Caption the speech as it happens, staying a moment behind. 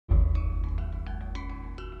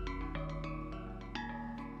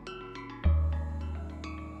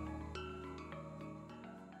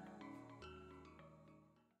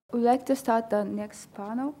We'd like to start the next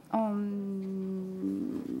panel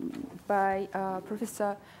by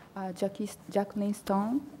Professor Jacqueline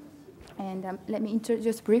Stone. And let me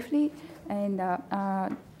introduce briefly. And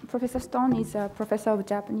Professor Stone is a professor of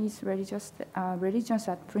Japanese religions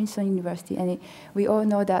at Princeton University. And we all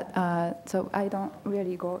know that, so I don't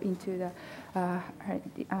really go into the her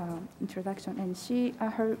introduction. And she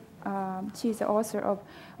is the author of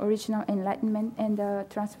Original Enlightenment and the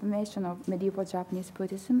Transformation of Medieval Japanese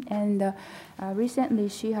Buddhism. And recently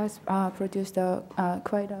she has produced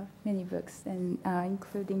quite many books, and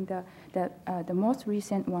including the most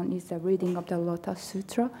recent one is the reading of the Lotus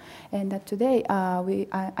Sutra. And today,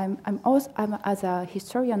 I'm as a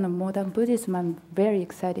historian of modern Buddhism, I'm very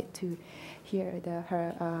excited to hear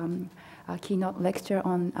her keynote lecture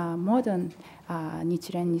on modern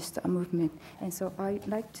Nichirenist movement. And so I'd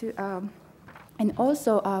like to, and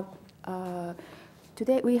also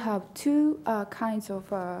today we have two kinds of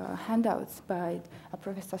handouts by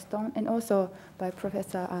Professor Stone and also by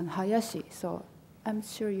Professor Hayashi. So I'm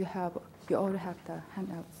sure you all have the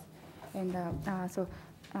handouts. And so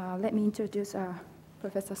let me introduce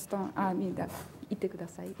Professor Stone. And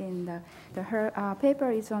her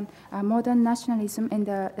paper is on modern nationalism and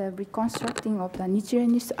the reconstructing of the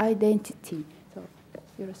Nichirenist identity. So,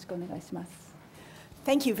 yoroshiku onegaishimasu.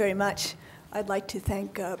 Thank you very much. I'd like to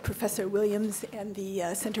thank Professor Williams and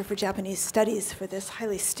the Center for Japanese Studies for this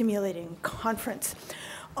highly stimulating conference.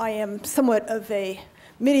 I am somewhat of a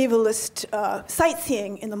medievalist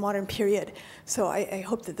sightseeing in the modern period, so I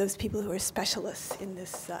hope that those people who are specialists in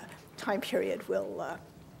this time period will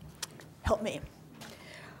help me.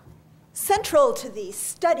 Central to the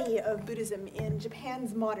study of Buddhism in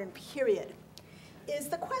Japan's modern period is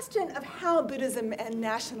the question of how Buddhism and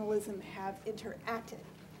nationalism have interacted.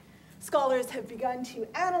 Scholars have begun to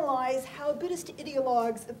analyze how Buddhist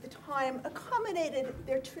ideologues of the time accommodated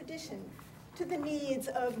their tradition to the needs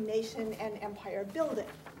of nation and empire building.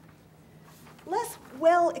 Less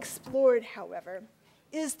well explored, however,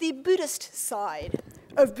 is the Buddhist side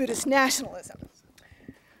of Buddhist nationalism.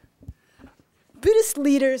 Buddhist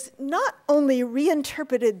leaders not only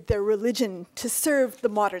reinterpreted their religion to serve the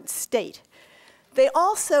modern state, they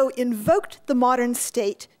also invoked the modern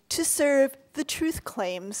state to serve the truth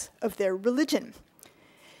claims of their religion.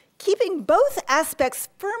 Keeping both aspects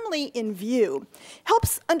firmly in view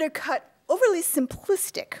helps undercut overly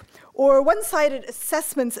simplistic or one-sided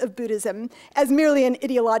assessments of Buddhism as merely an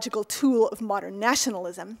ideological tool of modern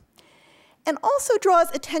nationalism, and also draws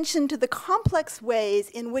attention to the complex ways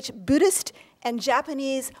in which Buddhist and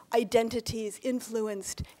Japanese identities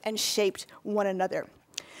influenced and shaped one another.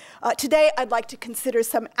 Today, I'd like to consider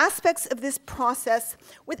some aspects of this process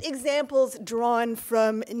with examples drawn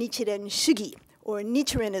from Nichiren Shugi, or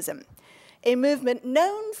Nichirenism, a movement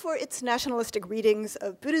known for its nationalistic readings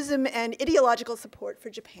of Buddhism and ideological support for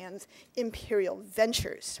Japan's imperial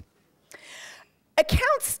ventures.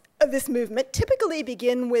 Accounts of this movement typically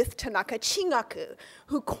begin with Tanaka Chingaku,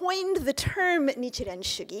 who coined the term Nichiren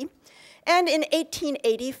Shugi, and in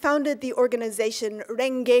 1880 founded the organization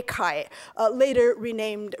Renge-kai, later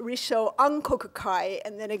renamed Risho Ankoku-kai,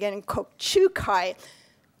 and then again Kokchu-kai,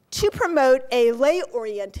 to promote a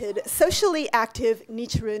lay-oriented, socially active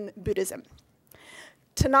Nichiren Buddhism.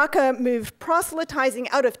 Tanaka moved proselytizing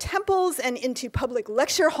out of temples and into public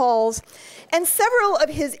lecture halls, and several of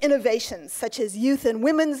his innovations, such as youth and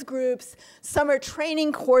women's groups, summer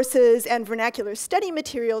training courses, and vernacular study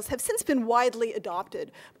materials, have since been widely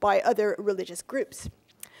adopted by other religious groups.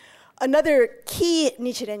 Another key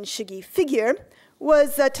Nichiren Shugi figure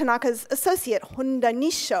was Tanaka's associate, Honda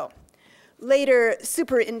Nissho, later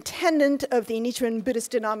superintendent of the Nichiren Buddhist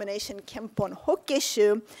denomination Kenpon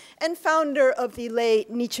Hokkeshu, and founder of the lay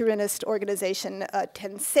Nichirenist organization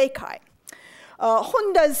Tenseikai.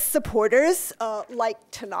 Honda's supporters, like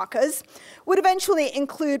Tanaka's, would eventually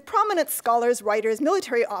include prominent scholars, writers,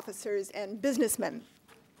 military officers, and businessmen.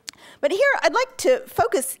 But here I'd like to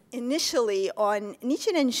focus initially on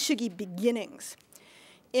Nichiren Shugi beginnings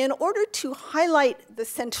in order to highlight the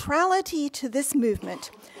centrality to this movement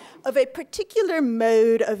of a particular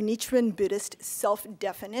mode of Nichiren Buddhist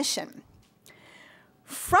self-definition.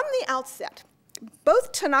 From the outset,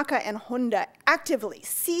 both Tanaka and Honda actively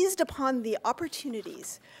seized upon the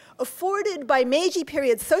opportunities afforded by Meiji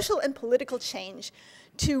period social and political change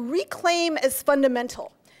to reclaim as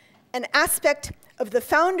fundamental an aspect of the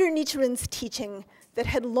founder Nichiren's teaching that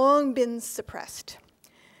had long been suppressed,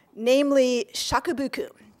 namely shakubuku,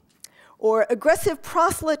 or aggressive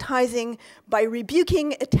proselytizing by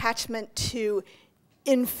rebuking attachment to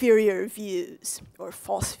inferior views or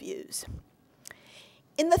false views.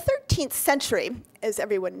 In the 13th century, as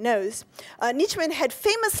everyone knows, Nichiren had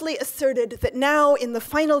famously asserted that now, in the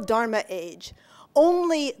final Dharma age,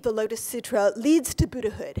 only the Lotus Sutra leads to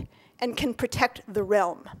Buddhahood and can protect the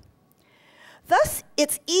realm. Thus,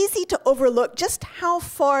 it's easy to overlook just how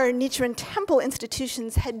far Nichiren temple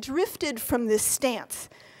institutions had drifted from this stance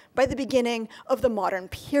by the beginning of the modern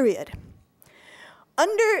period.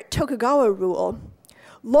 Under Tokugawa rule,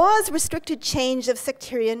 laws restricted change of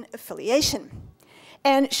sectarian affiliation,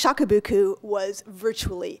 and shakubuku was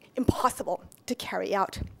virtually impossible to carry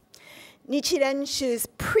out. Nichiren Shu's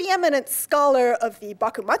preeminent scholar of the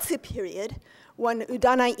Bakumatsu period, one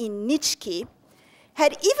Udanai in Nichiki,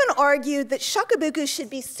 had even argued that shakubuku should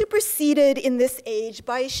be superseded in this age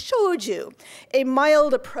by shoju, a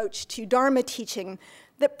mild approach to Dharma teaching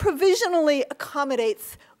that provisionally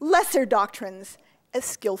accommodates lesser doctrines as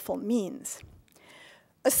skillful means.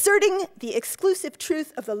 Asserting the exclusive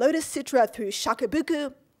truth of the Lotus Sutra through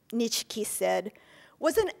shakubuku, Nichiki said,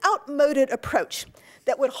 was an outmoded approach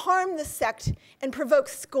that would harm the sect and provoke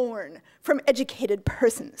scorn from educated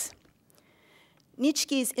persons.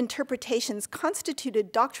 Nichiki's interpretations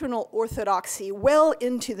constituted doctrinal orthodoxy well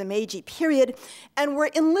into the Meiji period and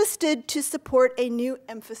were enlisted to support a new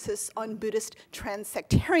emphasis on Buddhist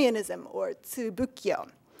transsectarianism, or tsubukyo.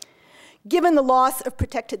 Given the loss of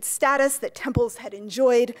protected status that temples had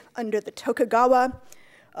enjoyed under the Tokugawa,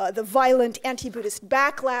 the violent anti-Buddhist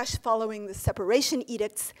backlash following the separation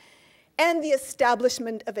edicts, and the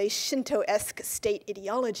establishment of a Shinto-esque state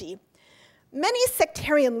ideology, many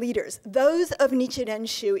sectarian leaders, those of Nichiren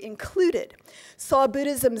Shu included, saw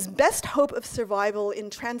Buddhism's best hope of survival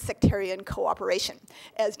in transsectarian cooperation,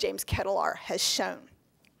 as James Kettler has shown.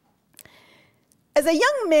 As a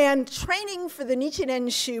young man training for the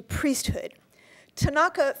Nichiren Shu priesthood,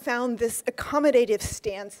 Tanaka found this accommodative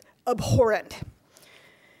stance abhorrent.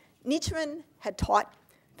 Nichiren had taught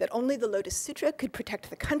that only the Lotus Sutra could protect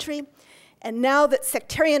the country, and now that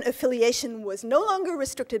sectarian affiliation was no longer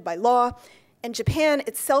restricted by law, and Japan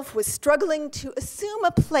itself was struggling to assume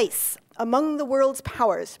a place among the world's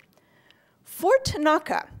powers, for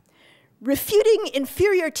Tanaka, refuting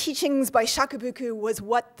inferior teachings by shakubuku was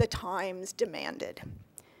what the times demanded.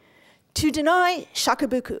 To deny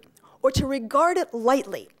shakubuku, or to regard it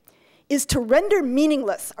lightly, is to render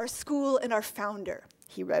meaningless our school and our founder,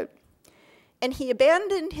 he wrote. And he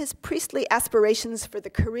abandoned his priestly aspirations for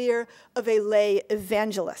the career of a lay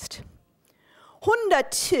evangelist. Honda,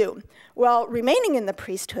 too, while remaining in the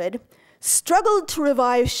priesthood, struggled to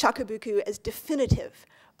revive shakubuku as definitive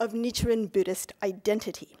of Nichiren Buddhist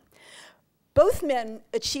identity. Both men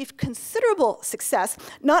achieved considerable success,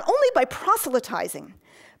 not only by proselytizing,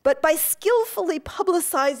 but by skillfully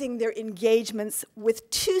publicizing their engagements with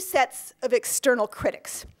two sets of external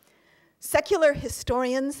critics, secular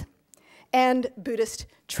historians and Buddhist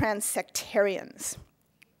transsectarians.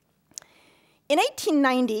 In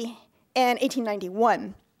 1890 and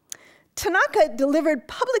 1891, Tanaka delivered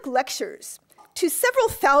public lectures to several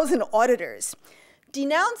thousand auditors,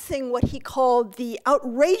 denouncing what he called the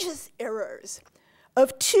outrageous errors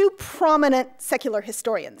of two prominent secular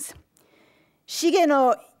historians,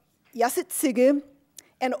 Shigeno Yasutsugu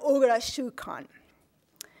and Ogura Shukan.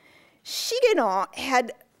 Shigeno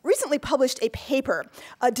had recently published a paper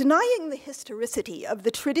denying the historicity of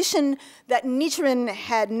the tradition that Nichiren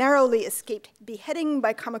had narrowly escaped beheading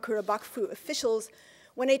by Kamakura Bakufu officials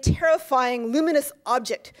when a terrifying luminous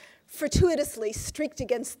object fortuitously streaked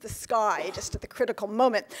against the sky just at the critical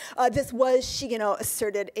moment. This was, Shigeno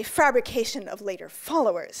asserted, a fabrication of later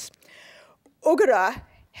followers. Ogura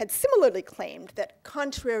had similarly claimed that,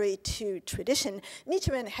 contrary to tradition,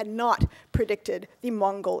 Nichiren had not predicted the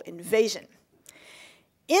Mongol invasion.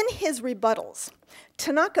 In his rebuttals,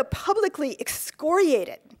 Tanaka publicly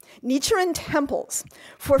excoriated Nichiren temples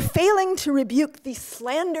for failing to rebuke the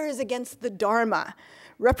slanders against the Dharma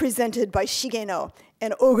represented by Shigeno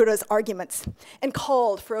and Ogura's arguments, and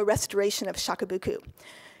called for a restoration of shakubuku,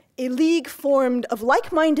 a league formed of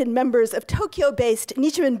like-minded members of Tokyo-based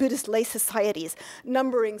Nichiren Buddhist lay societies,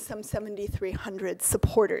 numbering some 7,300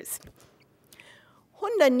 supporters.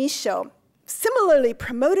 Honda Nisho similarly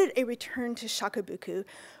promoted a return to shakubuku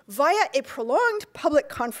via a prolonged public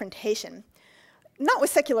confrontation, not with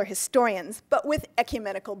secular historians, but with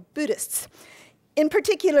ecumenical Buddhists. In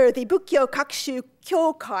particular, the Bukkyo Kakushu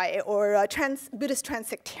Kyokai, or Buddhist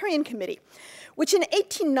Transsectarian Committee, which in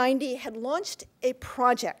 1890 had launched a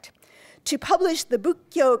project to publish the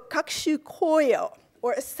Bukkyo Kakushu Koyo,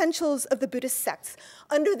 or Essentials of the Buddhist Sects,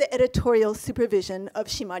 under the editorial supervision of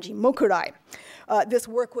Shimaji Mokurai. This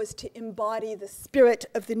work was to embody the spirit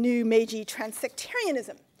of the new Meiji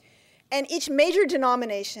transsectarianism. and each major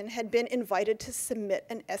denomination had been invited to submit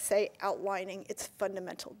an essay outlining its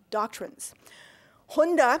fundamental doctrines.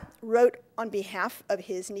 Honda wrote on behalf of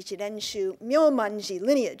his Nichirenshu Myomanji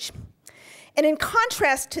lineage. And in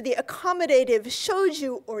contrast to the accommodative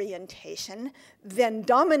shoju orientation then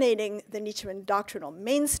dominating the Nichiren doctrinal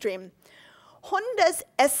mainstream, Honda's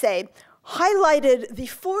essay highlighted the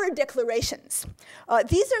 4 declarations.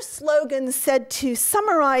 These are slogans said to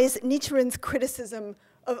summarize Nichiren's criticism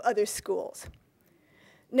of other schools.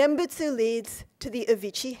 Nembutsu leads to the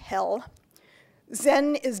Avicii hell.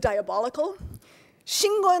 Zen is diabolical.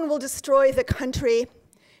 Shingon will destroy the country.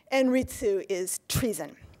 And Ritsu is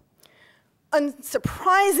treason.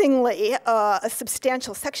 Unsurprisingly,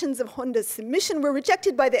 substantial sections of Honda's submission were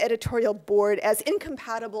rejected by the editorial board as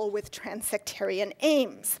incompatible with transsectarian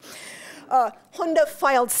aims. Honda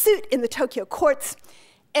filed suit in the Tokyo courts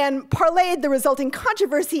and parlayed the resulting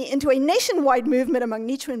controversy into a nationwide movement among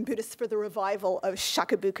Nichiren Buddhists for the revival of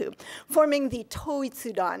shakubuku, forming the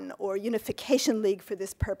Toitsudan, or Unification League for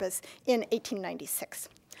this purpose, in 1896.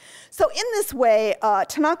 So in this way,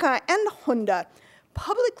 Tanaka and Honda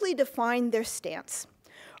publicly defined their stance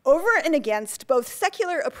over and against both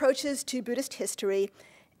secular approaches to Buddhist history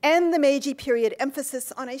and the Meiji period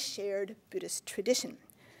emphasis on a shared Buddhist tradition.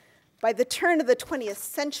 By the turn of the 20th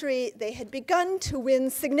century, they had begun to win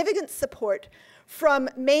significant support from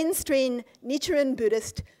mainstream Nichiren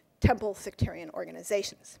Buddhist temple sectarian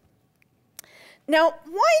organizations. Now,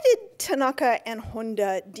 why did Tanaka and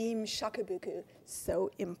Honda deem shakubuku so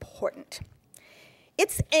important?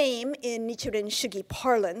 Its aim in Nichiren Shugi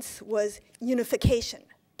parlance was unification,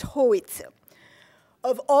 toitsu,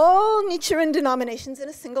 of all Nichiren denominations in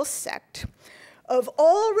a single sect, of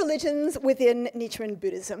all religions within Nichiren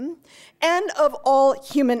Buddhism, and of all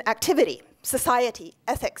human activity, society,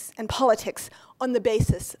 ethics, and politics on the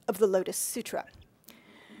basis of the Lotus Sutra.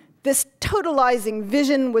 This totalizing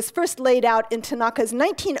vision was first laid out in Tanaka's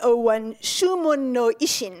 1901 Shumon no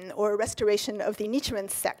Ishin, or Restoration of the Nichiren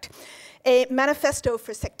Sect, a manifesto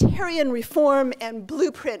for sectarian reform and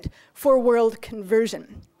blueprint for world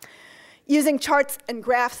conversion. Using charts and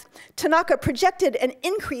graphs, Tanaka projected an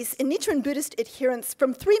increase in Nichiren Buddhist adherents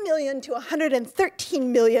from 3 million to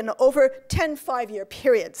 113 million over 10 5-year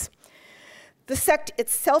periods. The sect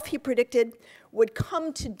itself, he predicted, would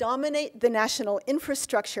come to dominate the national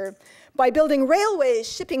infrastructure by building railways,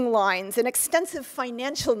 shipping lines, and extensive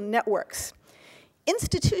financial networks.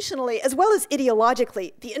 Institutionally, as well as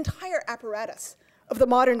ideologically, the entire apparatus of the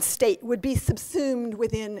modern state would be subsumed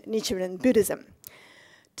within Nichiren Buddhism.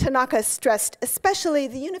 Tanaka stressed especially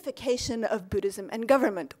the unification of Buddhism and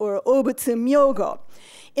government, or Obutsu Myogo,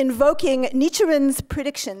 invoking Nichiren's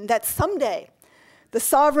prediction that someday the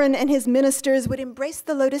sovereign and his ministers would embrace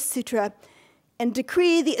the Lotus Sutra and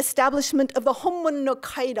decree the establishment of the Honmon no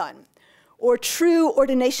Kaidan, or true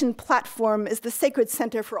ordination platform, as the sacred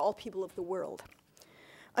center for all people of the world.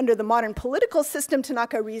 Under the modern political system,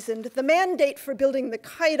 Tanaka reasoned, the mandate for building the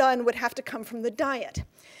Kaidan would have to come from the Diet.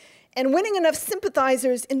 And winning enough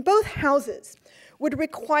sympathizers in both houses would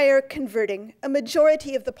require converting a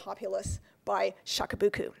majority of the populace by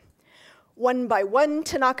shakubuku. One by one,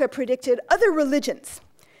 Tanaka predicted other religions,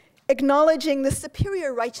 acknowledging the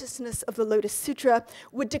superior righteousness of the Lotus Sutra,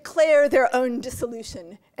 would declare their own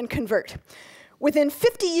dissolution and convert. Within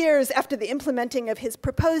 50 years after the implementing of his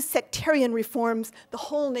proposed sectarian reforms, the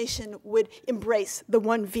whole nation would embrace the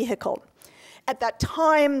one vehicle. At that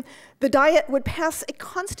time, the Diet would pass a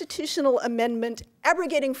constitutional amendment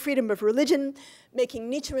abrogating freedom of religion,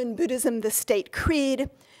 making Nichiren Buddhism the state creed,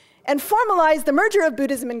 and formalize the merger of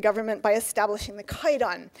Buddhism and government by establishing the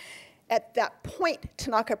Kaidan. At that point,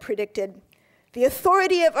 Tanaka predicted, the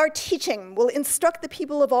authority of our teaching will instruct the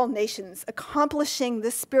people of all nations, accomplishing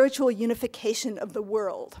the spiritual unification of the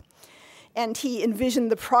world. And he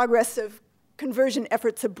envisioned the progress of conversion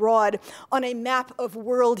efforts abroad on a map of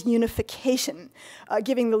world unification,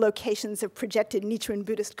 giving the locations of projected Nichiren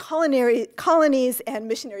Buddhist colonies and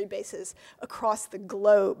missionary bases across the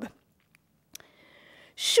globe.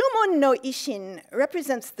 Shumon no Ishin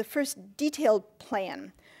represents the first detailed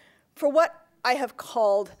plan for what I have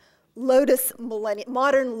called modern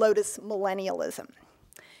Lotus millennialism.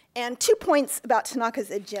 And 2 points about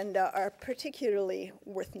Tanaka's agenda are particularly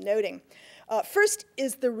worth noting. First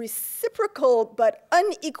is the reciprocal but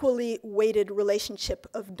unequally weighted relationship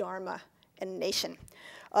of Dharma and nation.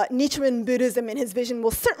 Nichiren Buddhism, in his vision,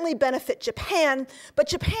 will certainly benefit Japan, but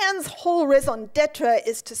Japan's whole raison d'etre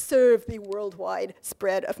is to serve the worldwide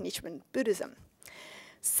spread of Nichiren Buddhism.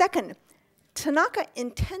 Second, Tanaka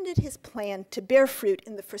intended his plan to bear fruit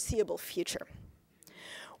in the foreseeable future.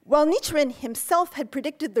 while Nichiren himself had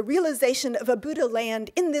predicted the realization of a Buddha land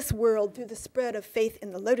in this world through the spread of faith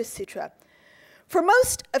in the Lotus Sutra, for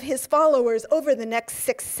most of his followers over the next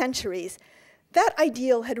 6 centuries, that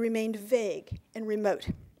ideal had remained vague and remote.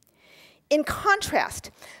 In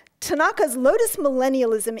contrast, Tanaka's Lotus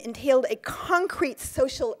millennialism entailed a concrete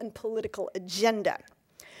social and political agenda.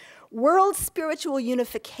 World spiritual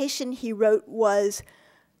unification, he wrote, was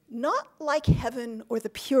not like heaven or the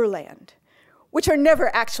Pure Land, which are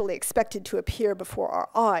never actually expected to appear before our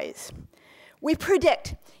eyes. We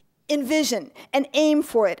predict, envision, and aim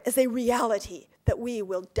for it as a reality that we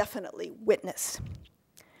will definitely witness.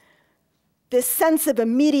 This sense of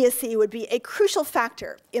immediacy would be a crucial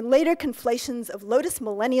factor in later conflations of Lotus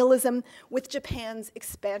millennialism with Japan's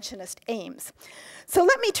expansionist aims. So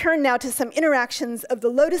let me turn now to some interactions of the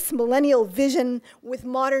Lotus millennial vision with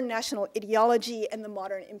modern national ideology and the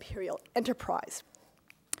modern imperial enterprise.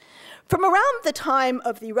 From around the time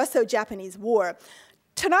of the Russo-Japanese War,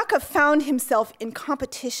 Tanaka found himself in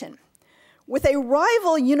competition with a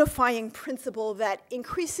rival unifying principle that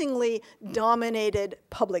increasingly dominated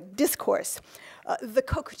public discourse, the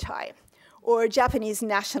kokutai, or Japanese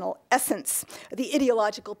national essence, the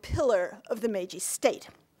ideological pillar of the Meiji state.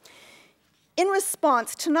 In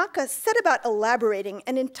response, Tanaka set about elaborating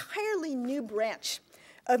an entirely new branch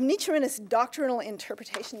of Nichirenist doctrinal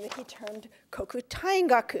interpretation that he termed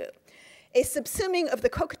kokutai-gaku, a subsuming of the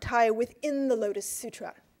kokutai within the Lotus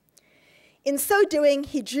Sutra. In so doing,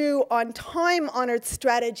 he drew on time-honored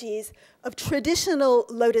strategies of traditional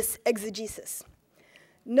Lotus exegesis,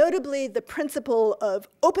 notably the principle of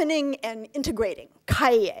opening and integrating,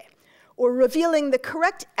 kaie, or revealing the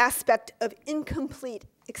correct aspect of incomplete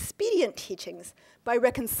expedient teachings by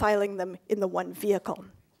reconciling them in the one vehicle.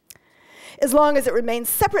 As long as it remains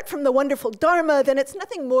separate from the wonderful Dharma, then it's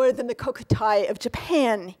nothing more than the kokutai of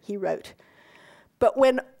Japan, he wrote. But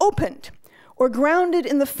when opened, or grounded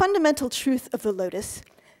in the fundamental truth of the Lotus,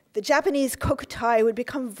 the Japanese kokutai would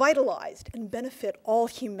become vitalized and benefit all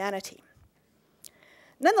humanity.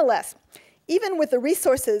 Nonetheless, even with the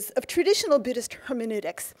resources of traditional Buddhist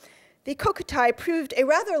hermeneutics, the kokutai proved a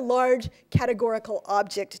rather large categorical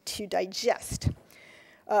object to digest.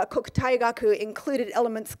 Kokutai-gaku included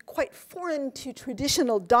elements quite foreign to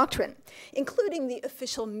traditional doctrine, including the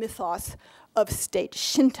official mythos of state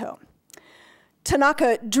Shinto.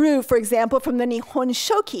 Tanaka drew, for example, from the Nihon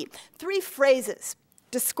Shoki, 3 phrases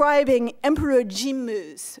describing Emperor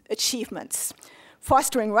Jimmu's achievements: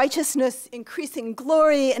 fostering righteousness, increasing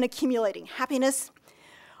glory, and accumulating happiness,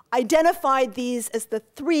 identified these as the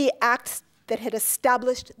 3 acts that had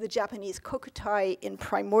established the Japanese kokutai in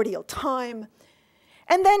primordial time,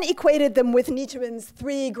 and then equated them with Nichiren's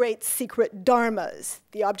 3 great secret dharmas,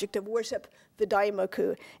 the object of worship, the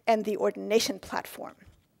daimoku, and the ordination platform.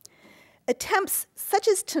 Attempts such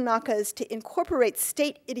as Tanaka's to incorporate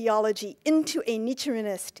state ideology into a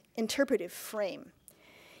Nichirenist interpretive frame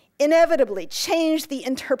inevitably changed the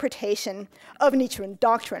interpretation of Nichiren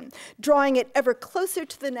doctrine, drawing it ever closer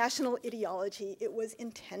to the national ideology it was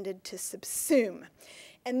intended to subsume.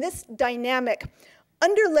 And this dynamic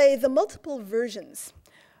underlay the multiple versions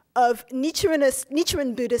of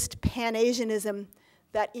Nichiren Buddhist Pan-Asianism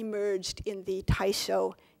that emerged in the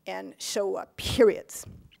Taisho and Showa periods.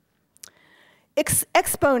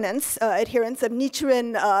 Exponents, adherents of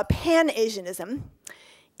Nichiren Pan-Asianism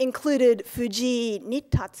included Fuji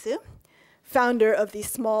Nitatsu, founder of the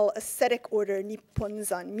small ascetic order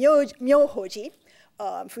Nipponzan Myohoji.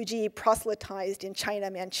 Fuji proselytized in China,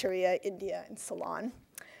 Manchuria, India, and Ceylon.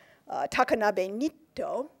 Takanabe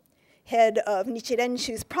Nitto, head of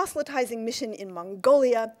Nichirenshu's proselytizing mission in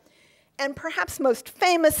Mongolia. And perhaps most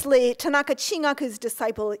famously, Tanaka Chingaku's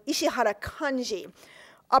disciple Ishihara Kanji,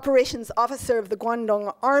 operations officer of the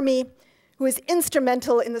Guangdong Army, who was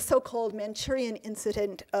instrumental in the so-called Manchurian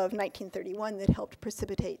incident of 1931 that helped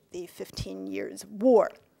precipitate the 15 Years' War.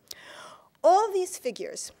 All these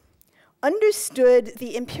figures understood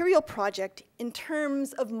the imperial project in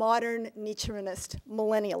terms of modern Nichirenist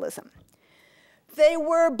millennialism. They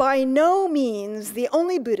were by no means the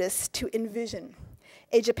only Buddhists to envision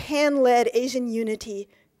a Japan-led Asian unity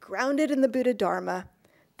grounded in the Buddha Dharma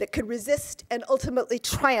that could resist and ultimately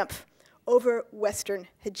triumph over Western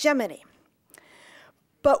hegemony.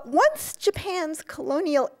 But once Japan's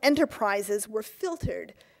colonial enterprises were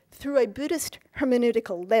filtered through a Buddhist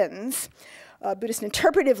hermeneutical lens, a Buddhist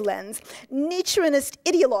interpretive lens, Nichirenist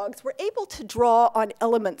ideologues were able to draw on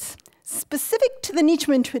elements specific to the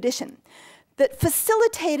Nichiren tradition that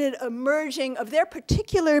facilitated a merging of their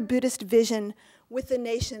particular Buddhist vision with the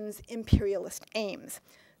nation's imperialist aims.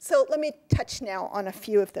 So let me touch now on a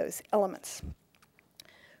few of those elements.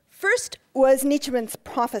 First was Nichiren's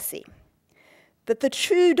prophecy that the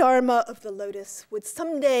true Dharma of the lotus would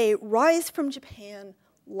someday rise from Japan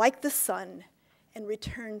like the sun and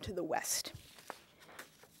return to the West.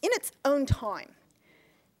 In its own time,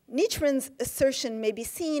 Nichiren's assertion may be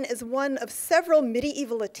seen as one of several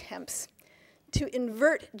medieval attempts to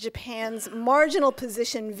invert Japan's marginal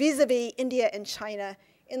position vis-a-vis India and China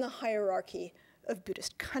in the hierarchy of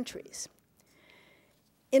Buddhist countries.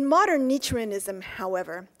 In modern Nichirenism,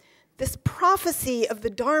 however, this prophecy of the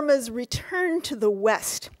Dharma's return to the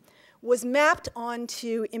West was mapped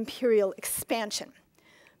onto imperial expansion,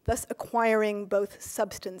 thus acquiring both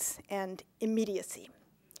substance and immediacy.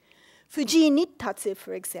 Fuji Nitatsu,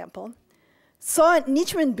 for example, saw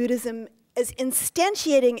Nichiren Buddhism as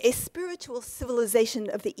instantiating a spiritual civilization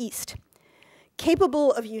of the East,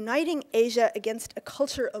 capable of uniting Asia against a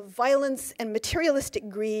culture of violence and materialistic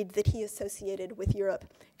greed that he associated with Europe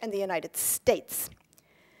and the United States.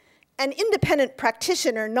 An independent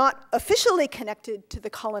practitioner not officially connected to the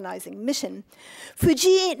colonizing mission,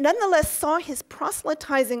 Fuji nonetheless saw his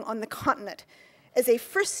proselytizing on the continent as a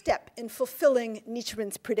first step in fulfilling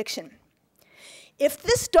Nichiren's prediction. If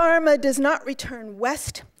this Dharma does not return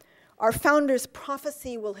west, our founder's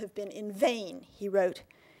prophecy will have been in vain, he wrote,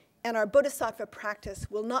 and our bodhisattva practice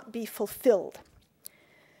will not be fulfilled.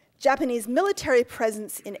 Japanese military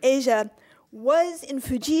presence in Asia was, in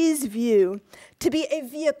Fuji's view, to be a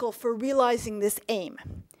vehicle for realizing this aim,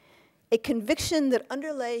 a conviction that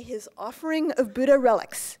underlay his offering of Buddha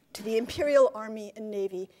relics to the Imperial Army and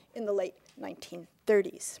Navy in the late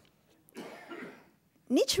 1930s.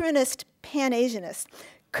 Nichirenist Pan-Asianists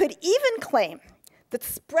could even claim that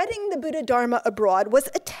spreading the Buddha Dharma abroad was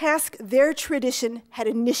a task their tradition had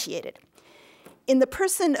initiated, in the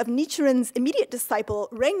person of Nichiren's immediate disciple,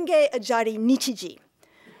 Renge Ajari Nichiji,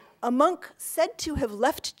 a monk said to have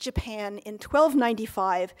left Japan in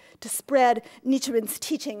 1295 to spread Nichiren's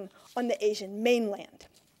teaching on the Asian mainland.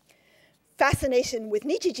 Fascination with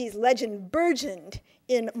Nichiji's legend burgeoned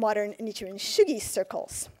in modern Nichiren Shugi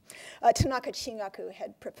circles. Tanaka Chingaku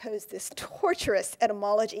had proposed this torturous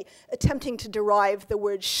etymology, attempting to derive the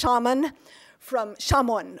word shaman from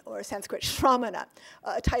shamon, or Sanskrit shramana,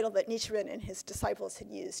 a title that Nichiren and his disciples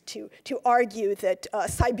had used to argue that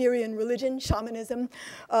Siberian religion, shamanism,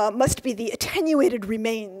 must be the attenuated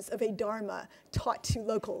remains of a dharma taught to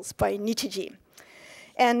locals by Nichiji.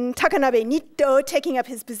 And Takanabe Nitto, taking up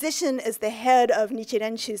his position as the head of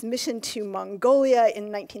Nichirenshu's mission to Mongolia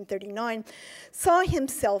in 1939, saw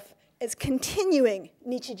himself as continuing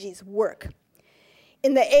Nichiji's work.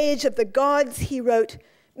 In the age of the gods, he wrote,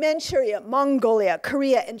 Manchuria, Mongolia,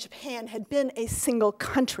 Korea, and Japan had been a single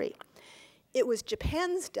country. It was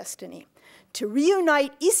Japan's destiny to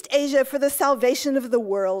reunite East Asia for the salvation of the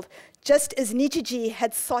world, just as Nichiji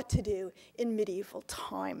had sought to do in medieval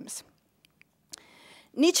times.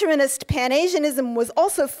 Nichirenist Pan-Asianism was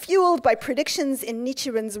also fueled by predictions in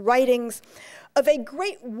Nichiren's writings of a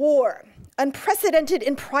great war, unprecedented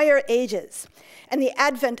in prior ages, and the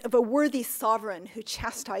advent of a worthy sovereign who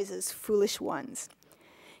chastises foolish ones.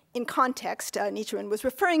 In context, Nichiren was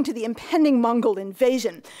referring to the impending Mongol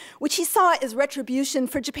invasion, which he saw as retribution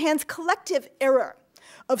for Japan's collective error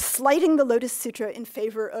of slighting the Lotus Sutra in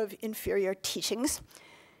favor of inferior teachings,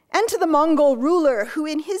 and to the Mongol ruler who,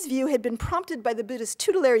 in his view, had been prompted by the Buddhist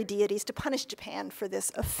tutelary deities to punish Japan for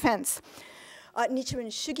this offense. Nichiren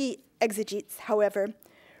Shugi exegetes, however,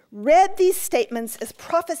 read these statements as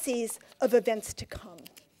prophecies of events to come.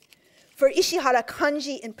 For Ishihara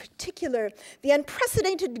Kanji in particular, the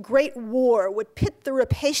unprecedented Great War would pit the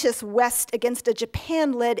rapacious West against a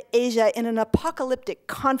Japan-led Asia in an apocalyptic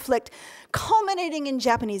conflict, culminating in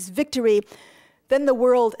Japanese victory. Then the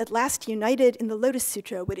world, at last united in the Lotus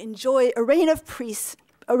Sutra, would enjoy a reign of peace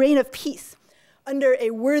under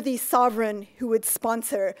a worthy sovereign who would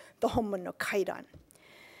sponsor the Honmon no Kaidan.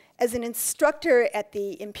 As an instructor at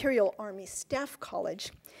the Imperial Army Staff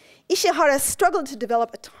College, Ishihara struggled to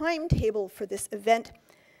develop a timetable for this event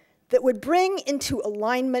that would bring into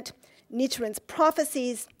alignment Nichiren's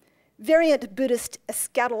prophecies, variant Buddhist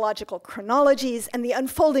eschatological chronologies, and the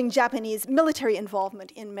unfolding Japanese military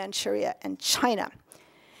involvement in Manchuria and China.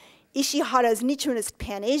 Ishihara's Nichirenist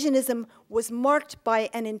Pan-Asianism was marked by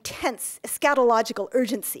an intense eschatological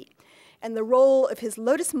urgency, and the role of his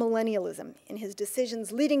Lotus millennialism in his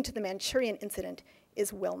decisions leading to the Manchurian incident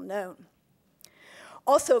is well known.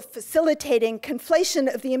 Also facilitating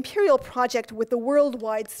conflation of the imperial project with the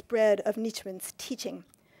worldwide spread of Nichiren's teaching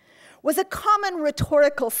was a common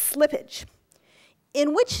rhetorical slippage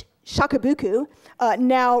in which shakubuku,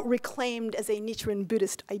 now reclaimed as a Nichiren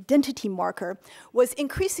Buddhist identity marker, was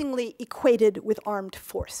increasingly equated with armed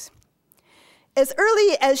force. As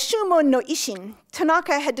early as Shumon no Ishin,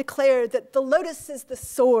 Tanaka had declared that the lotus is the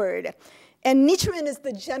sword, and Nichiren is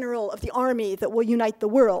the general of the army that will unite the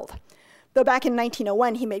world, though back in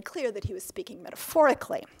 1901 he made clear that he was speaking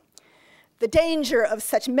metaphorically. The danger of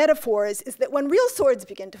such metaphors is that when real swords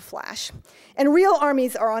begin to flash and real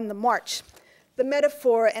armies are on the march, the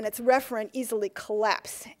metaphor and its referent easily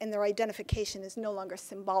collapse, and their identification is no longer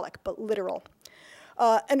symbolic but literal.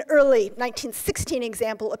 An early 1916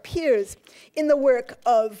 example appears in the work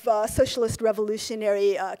of socialist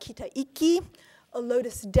revolutionary Kita Ikki, a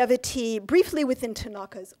lotus devotee briefly within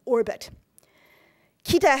Tanaka's orbit.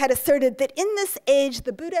 Kita had asserted that in this age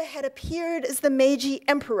the Buddha had appeared as the Meiji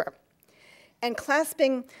emperor, and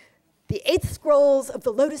clasping the 8 scrolls of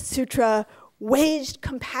the Lotus Sutra, waged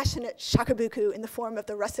compassionate shakubuku in the form of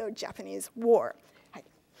the Russo-Japanese War.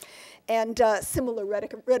 And similar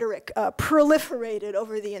rhetoric proliferated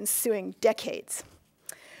over the ensuing decades.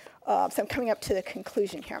 So I'm coming up to the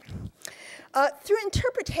conclusion here. Through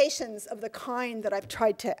interpretations of the kind that I've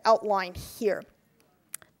tried to outline here,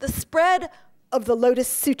 the spread of the Lotus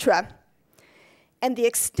Sutra and the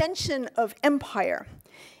extension of empire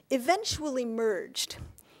eventually merged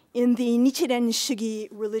in the Nichiren Shugi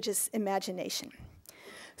religious imagination,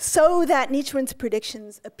 so that Nichiren's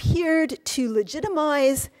predictions appeared to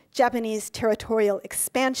legitimize Japanese territorial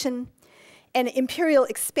expansion, and imperial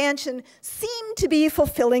expansion seemed to be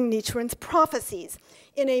fulfilling Nichiren's prophecies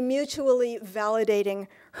in a mutually validating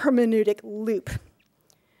hermeneutic loop.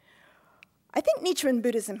 I think Nichiren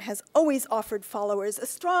Buddhism has always offered followers a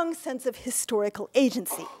strong sense of historical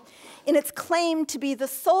agency in its claim to be the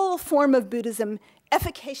sole form of Buddhism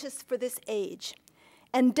efficacious for this age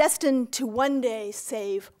and destined to one day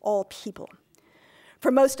save all people.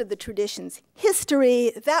 For most of the tradition's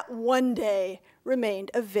history, that one day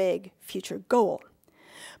remained a vague future goal.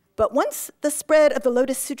 But once the spread of the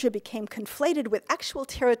Lotus Sutra became conflated with actual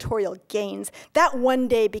territorial gains, that one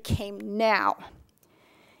day became now.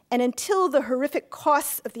 And until the horrific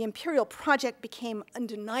costs of the imperial project became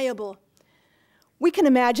undeniable, we can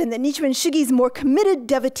imagine that Nichiren Shugi's more committed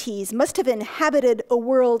devotees must have inhabited a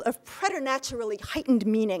world of preternaturally heightened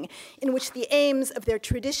meaning in which the aims of their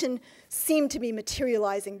tradition seemed to be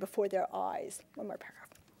materializing before their eyes. One more paragraph.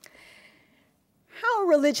 How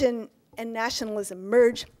religion and nationalism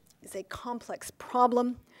merge is a complex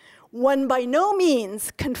problem, one by no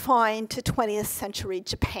means confined to 20th century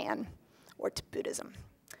Japan or to Buddhism.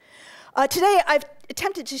 Today, I've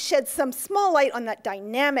attempted to shed some small light on that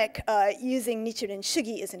dynamic using Nichiren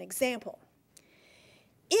Shugi as an example.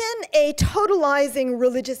 In a totalizing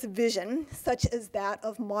religious vision, such as that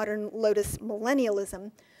of modern Lotus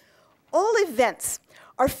millennialism, all events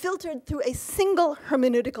are filtered through a single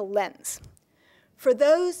hermeneutical lens. For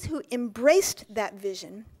those who embraced that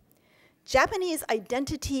vision, Japanese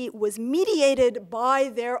identity was mediated by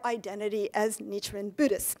their identity as Nichiren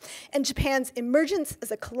Buddhists, and Japan's emergence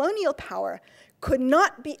as a colonial power could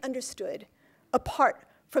not be understood apart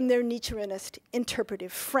from their Nichirenist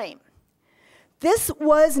interpretive frame. This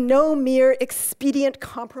was no mere expedient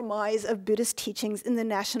compromise of Buddhist teachings in the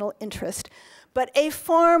national interest, but a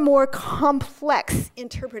far more complex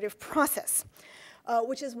interpretive process.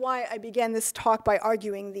 Which is why I began this talk by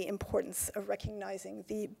arguing the importance of recognizing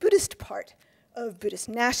the Buddhist part of Buddhist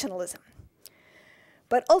nationalism.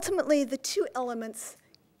 But ultimately, the two elements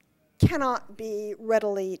cannot be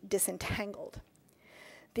readily disentangled.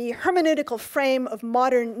 The hermeneutical frame of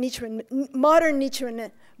modern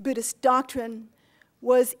Nichiren Buddhist doctrine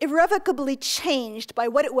was irrevocably changed by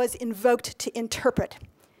what it was invoked to interpret.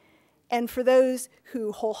 And for those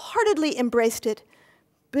who wholeheartedly embraced it,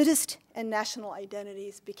 Buddhist and national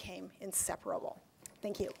identities became inseparable.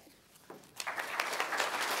 Thank you.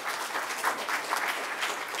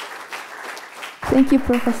 Thank you,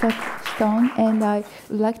 Professor Stone. And I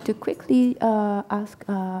would like to quickly ask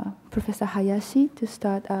Professor Hayashi to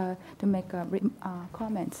start to make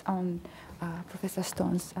comments on Professor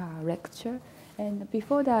Stone's lecture. And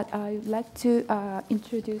before that, I would like to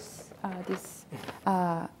introduce this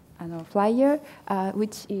flyer,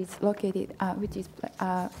 which is located,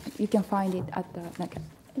 you can find it at the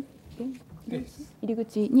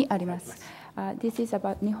iriguchi ni arimasu. This is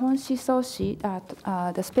about Nihon Shisoushi,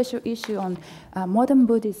 the special issue on modern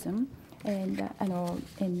Buddhism, and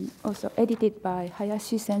also edited by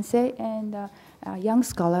Hayashi Sensei and a young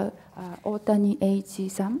scholar Otani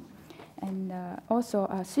Eiichi-san. And also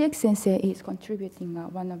Sueki Sensei is contributing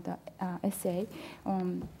one of the essay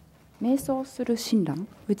on Meisou Suru Shinran,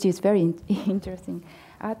 which is very interesting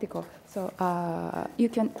article. So you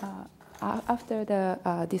can, after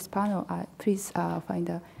this panel, please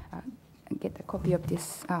get a copy of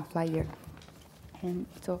this flyer. And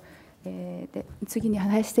so で次に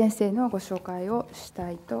林先生のご紹介をした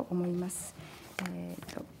いと思います。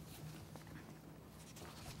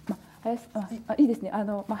いいですね。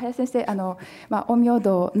林先生、陰陽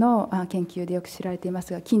道の研究でよく知られていま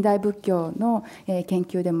すが、近代仏教の研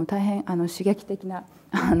究でも大変刺激的な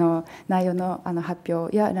内容の発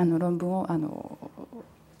表や論文を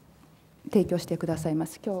提供してくださいま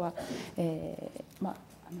す。今日は、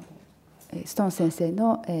ストーン先生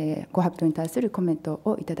のご発表に対するコメント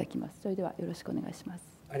をいただきます。それではよろしくお願いします。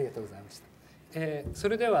ありがとうございました。そ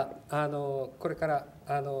れではこれから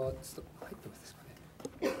入ってますか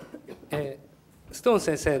ね。ストーン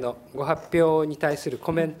先生のご発表に対する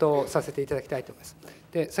コメントをさせていただきたいと思います。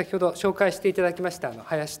で、先ほど紹介していただきました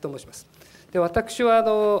林と申します。で、私は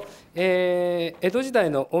江戸時代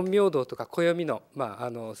の陰陽道とか暦の、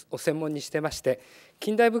を専門にしてまして、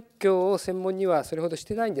近代仏教を専門にはそれほどし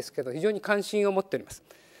てないんですけど、非常に関心を持っております。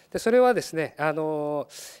で、それはですね、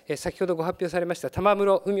先ほどご発表されました玉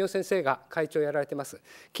室文夫先生が会長をやられてます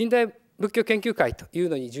近代仏教研究会という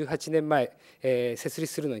のに18年前、設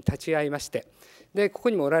立するのに立ち会いまして、でここ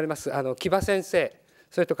にもおられます木場先生、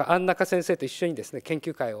それとか安中先生と一緒にですね研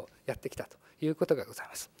究会をやってきたということがござい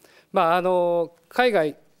ます。海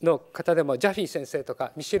外の方でもジャフィー先生と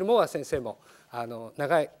かミシェル・モア先生も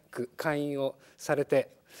長く会員をされて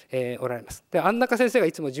おられます。で、安中先生が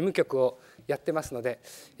いつも事務局をやってますので、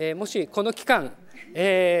もしこの期間、こ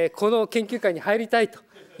の研究会に入りたいと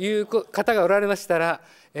いう方がおられましたら、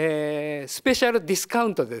スペシャルディスカウ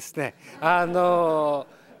ントでですね入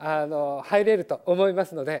れると思いま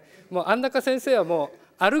すので、もう安中先生はもう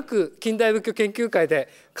歩く近代仏教研究会で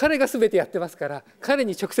彼が全てやってますから、彼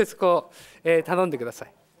に直接頼んでくださ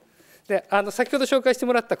い。で、先ほど紹介して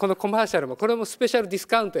もらったこのコマーシャルも、これもスペシャルディス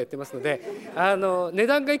カウントやってますので、値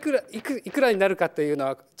段がいくらになるかというの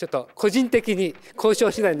はちょっと個人的に交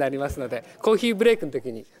渉次第になりますので、コーヒーブレイクの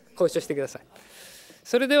時に交渉してください。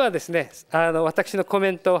それではですね、私のコ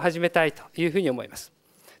メントを始めたいというふうに思います。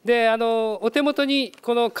で、お手元に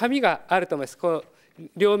この紙があると思います。この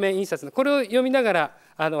両面印刷のこれを読みながら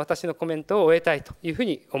私のコメントを終えたいというふう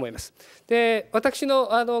に思います。で、私の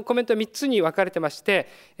コメントは3つに分かれてまして、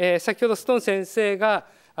先ほどストーン先生が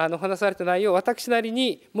話された内容を私なり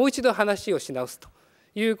にもう一度話をし直すと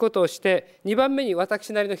いうことをして、2番目に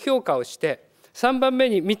私なりの評価をして、3番目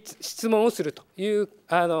に3つ質問をするという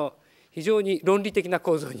非常に論理的な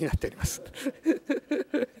構造になっております。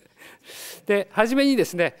で、初めにで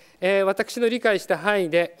すね、私の理解した範囲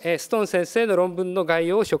でストーン先生の論文の概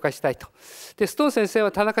要を紹介したいと。で、ストーン先生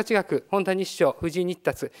は田中知学、本田日照、藤井日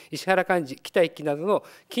達、石原幹二、北一揆などの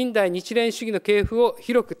近代日蓮主義の系譜を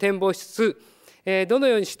広く展望しつつ、どの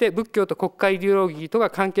ようにして仏教と国家イデオロギーとが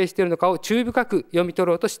関係しているのかを注意深く読み取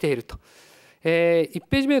ろうとしていると。1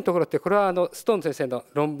ページ目のところって、これはストーン先生の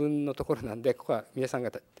論文のところなんで、ここは皆さん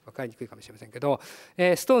方分かりにくいかもしれませんけど、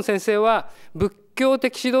ストーン先生は仏教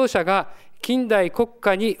的指導者が近代国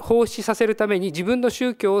家に奉仕させるために自分の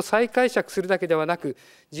宗教を再解釈するだけではなく、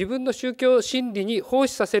自分の宗教真理に奉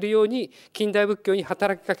仕させるように近代仏教に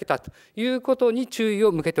働きかけたということに注意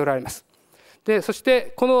を向けておられます。で、そし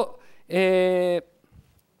てこの、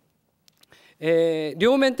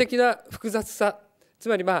両面的な複雑さ、つ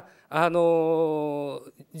まり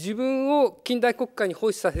自分を近代国家に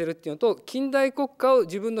奉仕させるっていうのと、近代国家を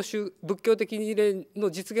自分の仏教的理念の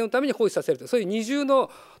実現のために奉仕させるという、そういう二重の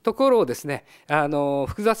ところをですね、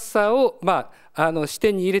複雑さを視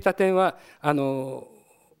点に入れた点は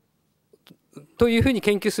というふうに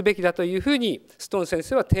研究すべきだというふうにストーン先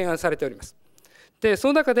生は提案されております。で、そ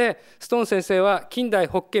の中でストーン先生は近代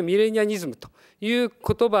法華ミレニアニズムという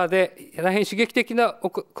言葉で、大変刺激的な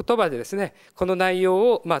言葉でですね、この内容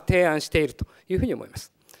を提案しているというふうに思いま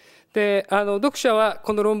す。で、読者は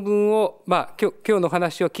この論文を、今日の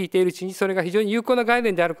話を聞いているうちにそれが非常に有効な概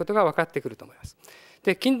念であることが分かってくると思います。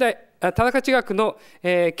で、田中知学の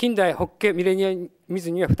近代法華ミレニアニズ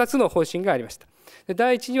ムには2つの方針がありました。で、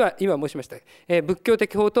第一には今申しました仏教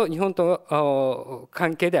的法と日本との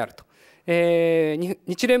関係であると。日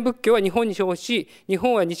蓮仏教は日本に奉仕し、日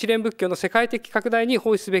本は日蓮仏教の世界的拡大に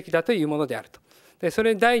奉仕すべきだというものであると。で、そ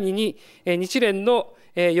れ第二に、日蓮の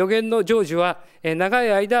予言の成就は長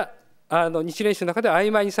い間日蓮宗の中では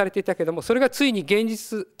曖昧にされていたけれども、それがついに現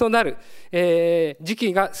実となる時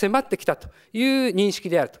期が迫ってきたという認識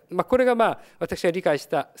であると。これが私が理解し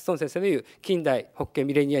たストーン先生の言う近代法華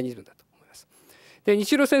ミレニアニズムだと思います。で、日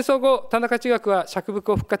露戦争後、田中知学は釈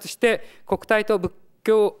仏を復活して国体と仏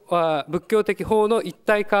教的法の一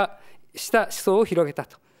体化した思想を広めた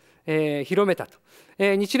と。日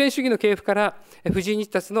蓮主義の系譜から藤井日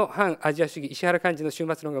達の反アジア主義、石原幹二の終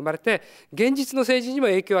末論が生まれて、現実の政治にも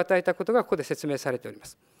影響を与えたことがここで説明されておりま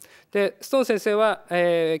す。でストーン先生は、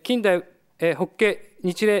近代、法華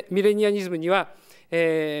日蓮ミレニアニズムには、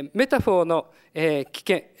メタフォーの、危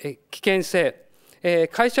険性、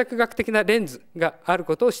解釈学的なレンズがある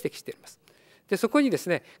ことを指摘しています。でそこにです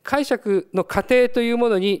ね、解釈の過程というも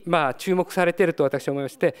のに、注目されていると私は思いま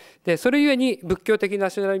して、でそれゆえに仏教的ナ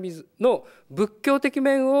ショナリズムの仏教的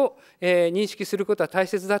面を、認識することは大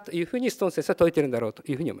切だというふうにストーン先生は説いているんだろうと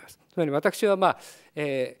いうふうに思います。つまり私は、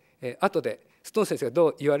後でストーン先生がど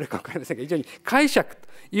う言われるか分かりませんが、非常に解釈と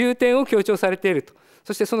いう点を強調されていると。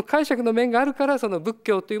そしてその解釈の面があるから、その仏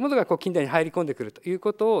教というものが近代に入り込んでくるという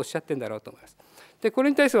ことをおっしゃっているんだろうと思います。でこ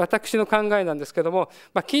れに対する私の考えなんですけども、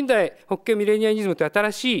近代法華ミレニアニズムという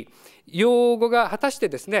新しい用語が果たして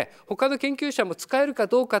ですね、他の研究者も使えるか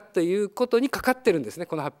どうかということにかかってるんですね、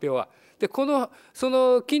この発表は。でそ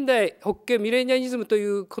の近代法華ミレニアニズムとい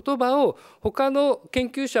う言葉を他の研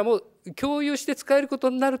究者も共有して使えること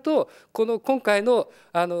になると、今回の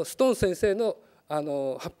ストーン先生の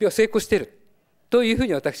発表は成功しているというふう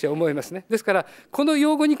に私は思いますね。ですからこの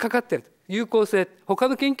用語にかかっている有効性、他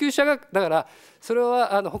の研究者がだからそれ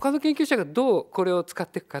は他の研究者がどうこれを使っ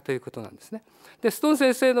ていくかということなんですね。でストーン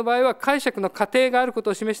先生の場合は解釈の過程があること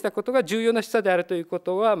を示したことが重要な示唆であるというこ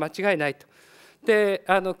とは間違いないと。で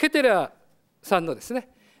ケテラーさんのですね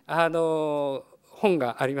本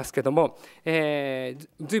がありますけども、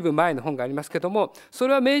ずいぶん前の本がありますけども、そ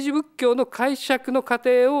れは明治仏教の解釈の過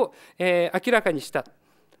程を、明らかにした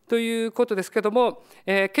ということですけども、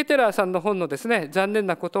ケテラーさんの本のですね残念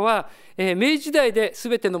なことは、明治時代で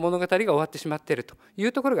全ての物語が終わってしまっているとい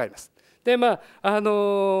うところがあります。でケテ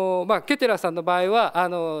ラーさんの場合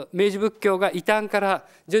は明治仏教が異端から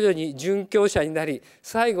徐々に殉教者になり、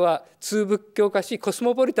最後は通仏教化しコス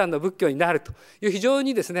モポリタンの仏教になるという非常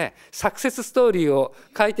にですねサクセスストーリーを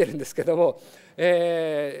書いてるんですけども、明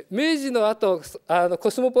治の後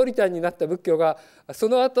コスモポリタンになった仏教がそ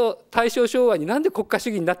の後大正昭和になんで国家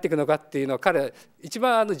主義になっていくのかっていうのは彼は一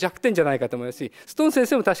番弱点じゃないかと思いますし、ストーン先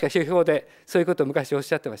生も確か批評でそういうことを昔おっ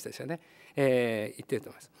しゃってましたですよね、言ってると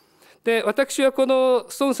思います。で私はこの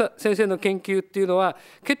ストーン先生の研究っていうのは、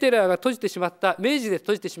ケテラーが閉じてしまった明治で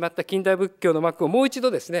閉じてしまった近代仏教の幕をもう一度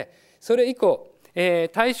ですね、それ以降、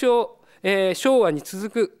大正、昭和に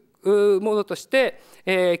続くものとして、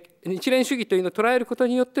日蓮主義というのを捉えること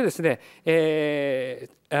によってですね、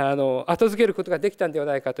後付けることができたんでは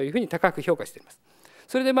ないかというふうに高く評価しています。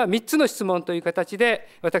それで3つの質問という形で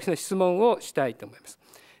私の質問をしたいと思います。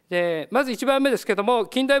でまず1番目ですけども、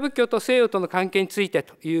近代仏教と西洋との関係について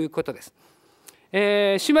ということです。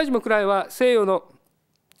島地木来は西洋の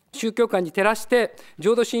宗教観に照らして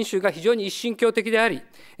浄土真宗が非常に一神教的であり、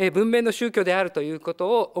文明の宗教であるということ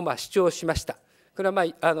を主張しました。これは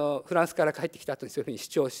フランスから帰ってきたとそういうふうに主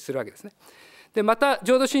張するわけですね。でまた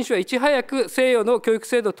浄土真宗はいち早く西洋の教育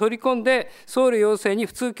制度を取り込んで僧侶養成に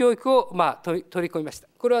普通教育を取り込みました。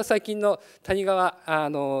これは最近の谷川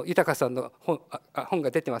豊さんの本が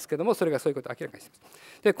出てますけども、それがそういうことを明らかにしていま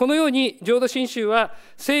す。でこのように浄土真宗は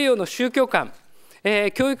西洋の宗教観、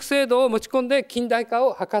教育制度を持ち込んで近代化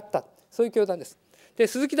を図った、そういう教団です。で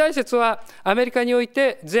鈴木大拙はアメリカにおい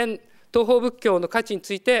て全東方仏教の価値に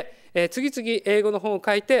ついて次々英語の本を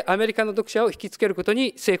書いてアメリカの読者を引きつけること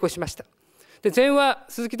に成功しました。で禅は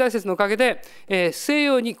鈴木大拙のおかげで、西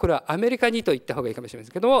洋に、これはアメリカにと言った方がいいかもしれま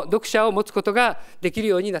せんけども、読者を持つことができる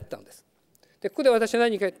ようになったのです。でここで私は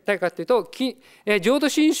何が言いたいかというと、浄土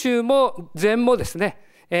真宗も禅もですね、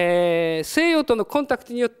西洋とのコンタク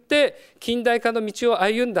トによって近代化の道を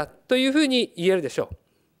歩んだというふうに言えるでしょう。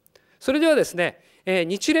それではですね、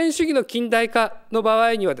日蓮主義の近代化の場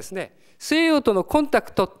合にはですね、西洋とのコンタ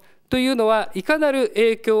クトというのはいかなる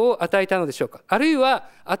影響を与えたのでしょうか、あるいは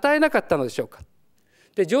与えなかったのでしょうか。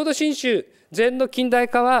で浄土真宗禅の近代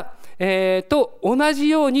化は、と同じ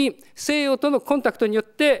ように西洋とのコンタクトによっ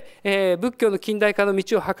て、仏教の近代化の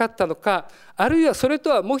道を図ったのか、あるいはそれと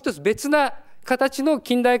はもう一つ別な形の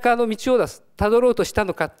近代化の道をたどろうとした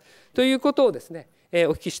のかということをですね、お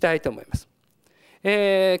聞きしたいと思います。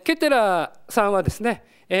ケテラーさんはですね、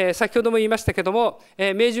先ほども言いましたけども、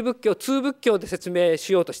明治仏教通仏教で説明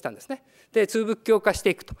しようとしたんですね。で通仏教化して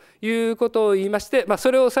いくということを言いまして、そ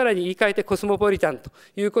れをさらに言い換えてコスモポリタンと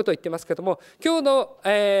いうことを言ってますけども、今日の、ス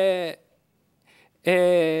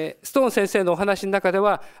トーン先生のお話の中で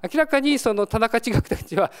は明らかにその田中知学た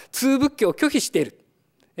ちは通仏教を拒否してい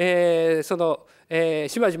る、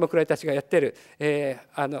島地木来たちがやっている、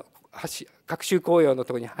学習公用の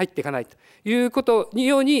ところに入っていかないということに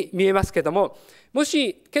ように見えますけども、も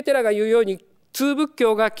しケテラが言うように通仏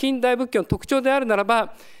教が近代仏教の特徴であるなら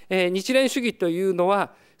ば、日蓮主義というの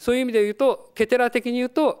はそういう意味で言うとケテラ的に言う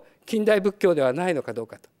と近代仏教ではないのかどう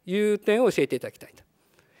かという点を教えていただきたいと。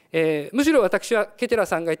むしろ私はケテラ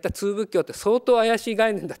さんが言った通仏教って相当怪しい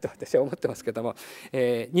概念だと私は思ってますけども、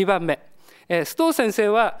2番目、ストーン先生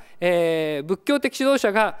は、仏教的指導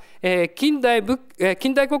者が、近代国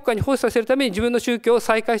家に奉仕させるために自分の宗教を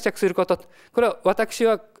再解釈すること、これは私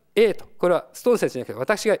は A と、これはストーン先生じゃなくて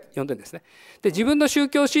私が呼んでるんですね。で、自分の宗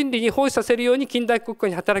教真理に奉仕させるように近代国家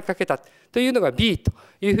に働きかけたというのが B と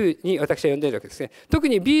いうふうに私は呼んでいるわけですね。特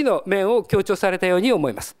に B の面を強調されたように思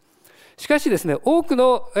います。しかしですね、多く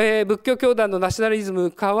の、仏教教団のナショナリズ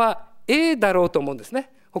ム家は A だろうと思うんですね。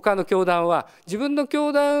他の教団は自分の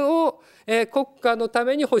教団を、国家のた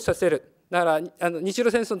めに奉仕させる。だから日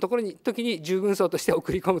露戦争の時に従軍層として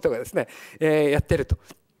送り込むとかですね、やってると。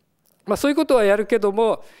そういうことはやるけど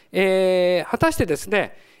も、果たしてです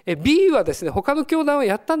ね B はですね他の教団は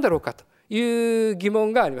やったんだろうかという疑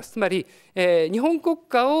問があります。つまり、日本国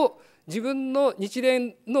家を自分の日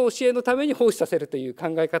蓮の教えのために奉仕させるという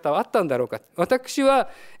考え方はあったんだろうか。私は、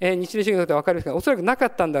日蓮主義のことは分かりますがおそらくなか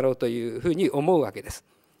ったんだろうというふうに思うわけです。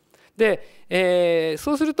で、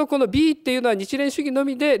そうするとこの B っていうのは日蓮主義の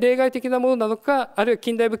みで例外的なものなのか、あるいは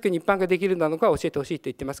近代仏教に一般化できるのか教えてほしいと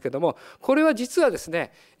言ってますけども、これは実はです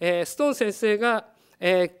ね、ストーン先生が、今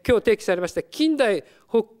日提起されました近代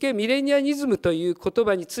法華ミレニアニズムという言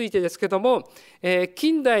葉についてですけども、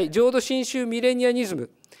近代浄土真宗ミレニアニズム、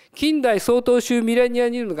近代曹洞宗ミレニア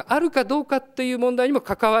ニズムがあるかどうかという問題にも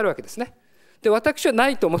関わるわけですね。で、私はな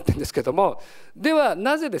いと思ってるんですけども、では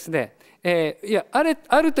なぜですね、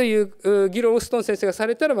あるという議論をストーン先生がさ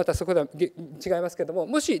れたらまたそこでは違いますけども、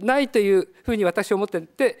もしないというふうに私は思ってい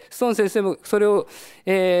て、ストーン先生もそれを、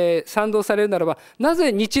賛同されるならば、な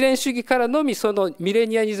ぜ日蓮主義からのみそのミレ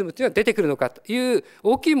ニアニズムというのが出てくるのかという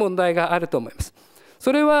大きい問題があると思います。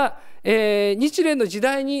それは、日蓮の時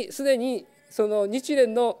代にすでにその日蓮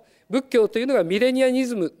の仏教というのがミレニアニ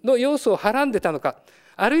ズムの要素をはらんでたのか、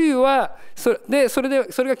あるいはそれ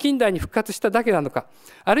が近代に復活しただけなのか、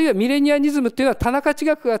あるいはミレニアニズムというのは田中知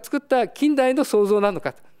学が作った近代の創造なの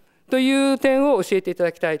かという点を教えていた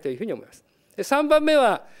だきたいというふうに思います。3番目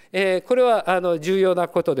は、これは重要な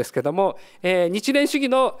ことですけども、日蓮主義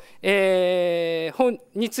の、本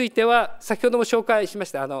については先ほども紹介しま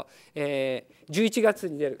した11月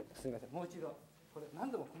に出る、すみません、もう一度これ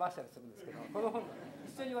何度もコマーシャルするんですけど、この本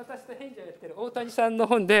一緒に私と返事をやっている大谷さんの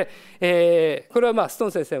本で、これはストー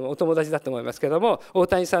ン先生もお友達だと思いますけども、大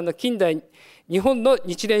谷さんの近代日本の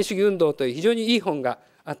日蓮主義運動という非常にいい本が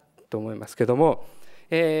あったと思いますけども、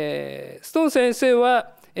ストーン先生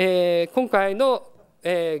は、今回の、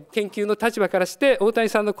研究の立場からして大谷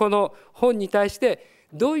さんのこの本に対して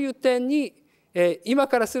どういう点に、今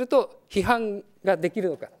からすると批判ができる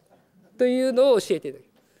のかというのを教えていただきま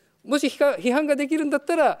す。もし批判ができるんだっ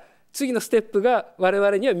たら次のステップが我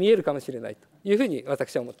々には見えるかもしれないというふうに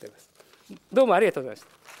私は思っています。どうもありがとうございまし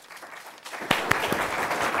た。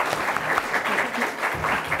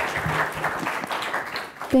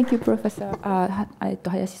Thank you, Professor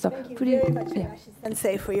Hayashi. Thank you very much,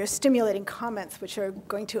 Hayashi-sensei, for your stimulating comments, which are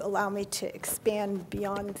going to allow me to expand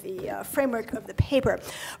beyond the framework of the paper.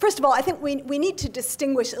 First of all, I think we need to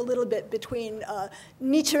distinguish a little bit between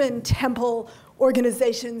Nichiren temple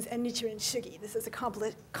organizations and Nichiren Shugi. This is a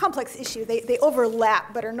complex issue. They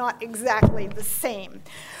overlap, but are not exactly the same.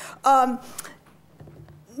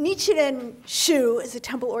 Nichiren Shu, as a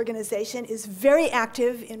temple organization, is very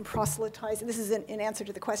active in proselytizing. This is in answer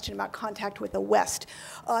to the question about contact with the West.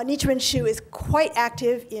 Nichiren Shu is quite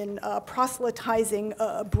active in proselytizing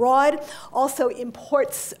abroad, also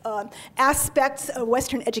imports aspects of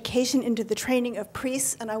Western education into the training of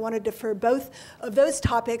priests, and I want to defer both of those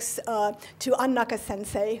topics to Annaka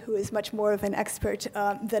Sensei, who is much more of an expert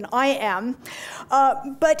than I am.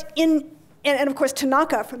 And of course,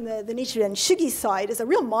 Tanaka from the Nichiren Shugi side is a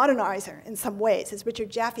real modernizer in some ways, as Richard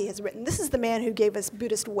Jaffe has written. This is the man who gave us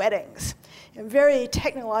Buddhist weddings, and very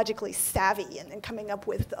technologically savvy and coming up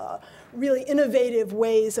with really innovative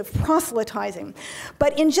ways of proselytizing.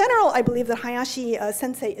 But in general, I believe that Hayashi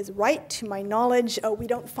Sensei is right. To my knowledge, we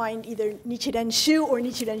don't find either Nichiren Shu or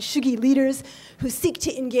Nichiren Shugi leaders who seek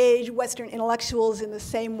to engage Western intellectuals in the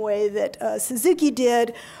same way that Suzuki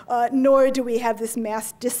did, nor do we have this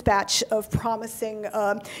mass dispatch of promising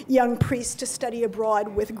young priests to study abroad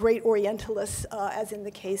with great Orientalists, as in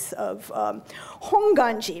the case of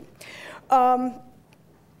Honganji.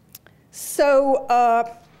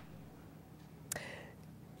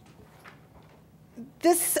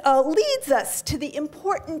 This leads us to the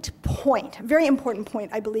important point, very important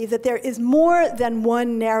point, I believe, that there is more than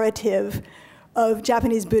one narrative of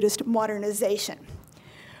Japanese Buddhist modernization.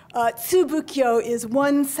 Tsubukyo is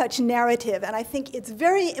one such narrative, and I think it's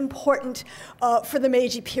very important for the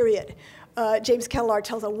Meiji period. James Kellar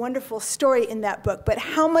tells a wonderful story in that book, but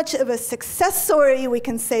how much of a success story we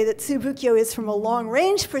can say that Tsubukyo is from a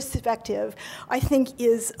long-range perspective, I think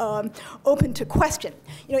is open to question.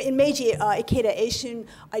 You know, in Meiji, Ikeda Eishun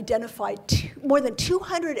identified more than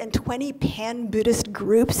 220 pan-Buddhist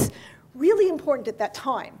groups, really important at that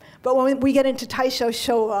time. But when we get into Taisho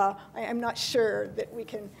Showa, I'm not sure that we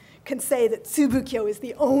can say that Tsubukyo is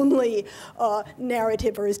the only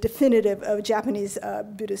narrative or is definitive of Japanese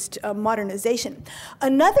Buddhist modernization.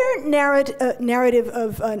 Another narrative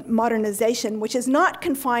of modernization, which is not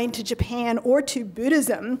confined to Japan or to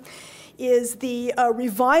Buddhism, is the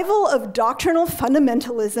revival of doctrinal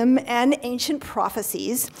fundamentalism and ancient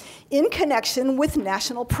prophecies in connection with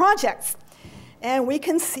national projects. And we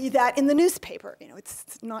can see that in the newspaper. You know,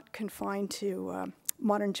 it's not confined to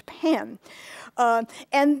modern Japan.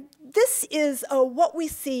 And this is what we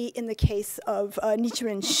see in the case of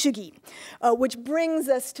Nichiren Shugi, which brings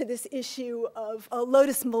us to this issue of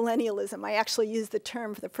lotus millennialism. I actually used the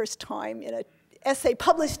term for the first time in an essay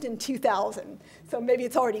published in 2000, so maybe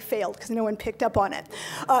it's already failed because no one picked up on it.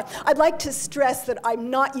 I'd like to stress that I'm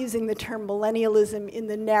not using the term millennialism in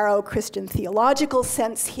the narrow Christian theological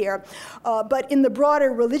sense here, but in the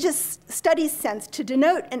broader religious studies sense to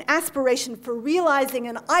denote an aspiration for realizing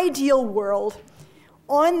an ideal world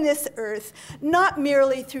on this earth, not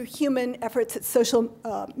merely through human efforts at social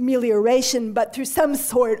amelioration, but through some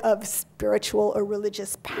sort of spiritual or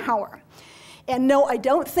religious power. And no, I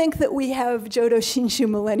don't think that we have Jodo Shinshu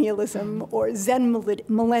millennialism or Zen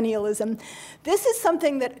millennialism. This is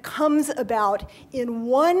something that comes about in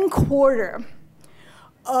 1/4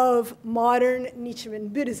 of modern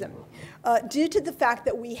Nichiren Buddhism, due to the fact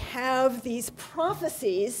that we have these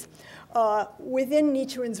prophecies within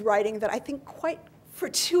Nichiren's writing that I think quite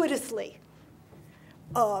fortuitously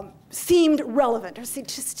seemed relevant, or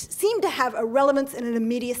seemed to have a relevance and an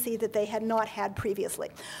immediacy that they had not had previously.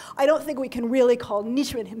 I don't think we can really call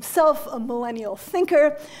Nichiren himself a millennial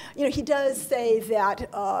thinker. You know, he does say that,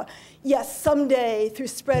 yes, someday through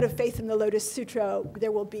spread of faith in the Lotus Sutra,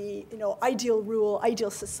 there will be, you know, ideal rule,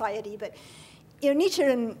 ideal society. But, you know,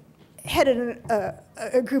 Nichiren headed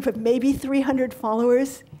a group of maybe 300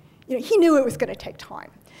 followers. You know, he knew it was going to take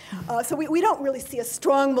time. So we don't really see a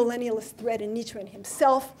strong millennialist thread in Nichiren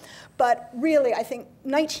himself, but really I think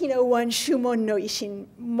 1901 Shumon no Ishin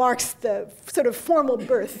marks the sort of formal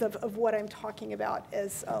birth of what I'm talking about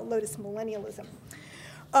as Lotus millennialism.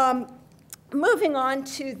 Moving on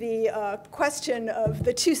to the question of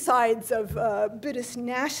the two sides of Buddhist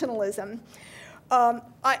nationalism,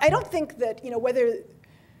 I don't think that, you know, whether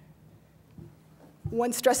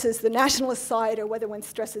one stresses the nationalist side or whether one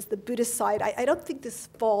stresses the Buddhist side, I don't think this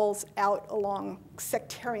falls out along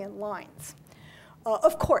sectarian lines.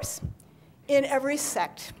 Of course, in every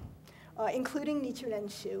sect, including Nichiren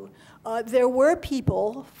Shu, there were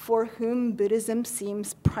people for whom Buddhism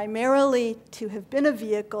seems primarily to have been a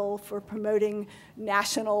vehicle for promoting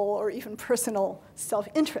national or even personal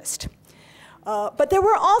self-interest. But there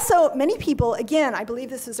were also many people, again, I believe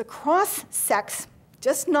this is across sects,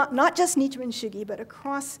 not just Nichiren Shugi, but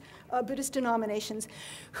across Buddhist denominations,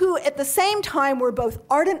 who at the same time were both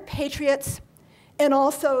ardent patriots and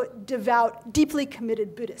also devout, deeply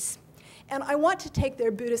committed Buddhists. And I want to take their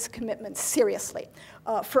Buddhist commitment seriously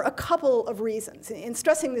for a couple of reasons. In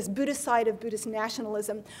stressing this Buddhist side of Buddhist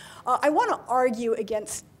nationalism, I want to argue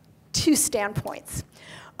against two standpoints.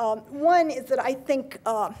 One is that I think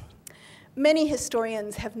many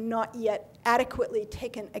historians have not yet adequately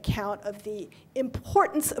taken account of the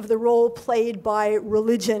importance of the role played by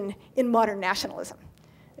religion in modern nationalism.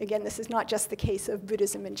 Again, this is not just the case of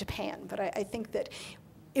Buddhism in Japan, but I think that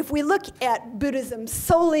if we look at Buddhism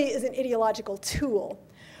solely as an ideological tool,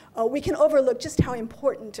 we can overlook just how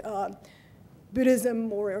important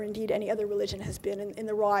Buddhism, or indeed any other religion, has been in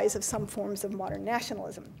the rise of some forms of modern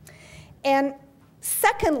nationalism. And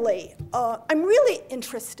secondly, I'm really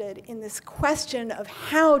interested in this question of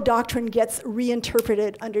how doctrine gets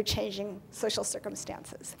reinterpreted under changing social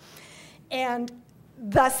circumstances, and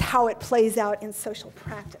thus how it plays out in social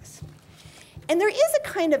practice. And there is a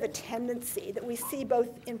kind of a tendency that we see both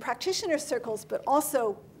in practitioner circles but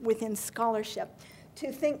also within scholarship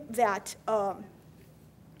to think that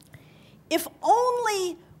if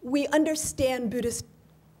only we understand Buddhist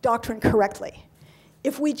doctrine correctly,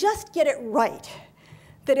 if we just get it right,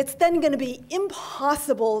 that it's then going to be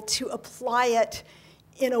impossible to apply it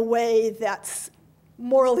in a way that's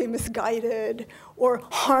morally misguided or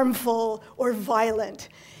harmful or violent.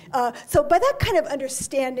 So by that kind of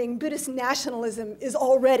understanding, Buddhist nationalism is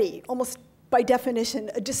already, almost by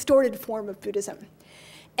definition, a distorted form of Buddhism.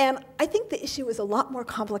 And I think the issue is a lot more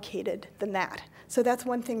complicated than that. So that's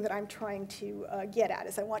one thing that I'm trying to get at,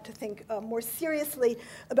 is I want to think more seriously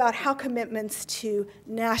about how commitments to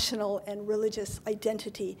national and religious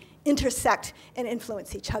identity intersect and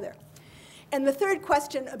influence each other. And the third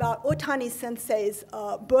question about Otani Sensei's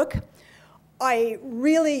book, I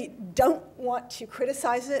really don't want to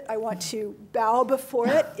criticize it. I want to bow before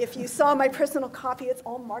it. If you saw my personal copy, it's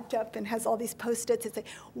all marked up and has all these post-its. It's a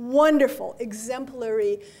wonderful,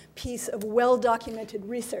 exemplary piece of well-documented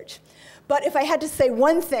research. But if I had to say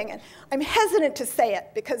one thing, and I'm hesitant to say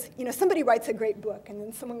it because somebody writes a great book and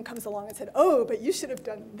then someone comes along and said, oh, but you should have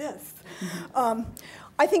done this.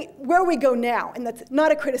 I think where we go now, and that's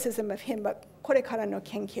not a criticism of him, but korekara no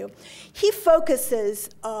kenkyu, he focuses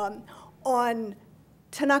on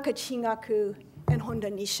Tanaka Chingaku and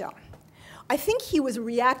Honda Nisha. I think he was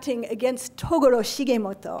reacting against Toguro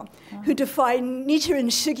Shigemoto, who defined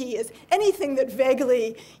Nichiren Shugi as anything that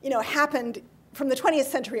vaguely happened from the 20th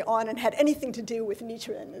century on and had anything to do with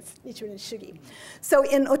Nichiren Shugi. So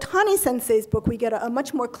in Otani Sensei's book, we get a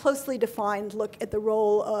much more closely defined look at the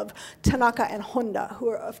role of Tanaka and Honda, who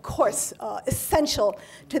are, of course, essential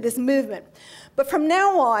to this movement. But from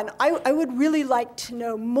now on, I would really like to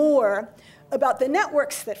know more about the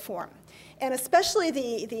networks that form, and especially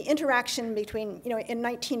the interaction between, in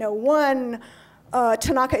 1901,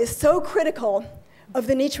 Tanaka is so critical of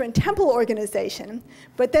the Nichiren Temple organization,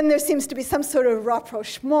 but then there seems to be some sort of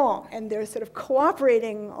rapprochement, and they're sort of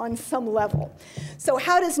cooperating on some level. So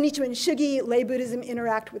how does Nichiren Shugi, lay Buddhism,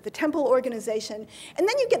 interact with the temple organization? And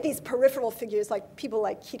then you get these peripheral figures like people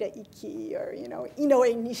like Hiraiki or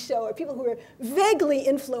Inoue Nisho, or people who are vaguely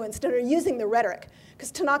influenced and are using the rhetoric, because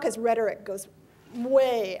Tanaka's rhetoric goes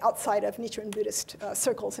way outside of Nichiren Buddhist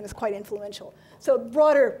circles and is quite influential. So a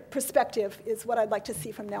broader perspective is what I'd like to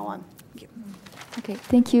see from now on. Thank you. Okay,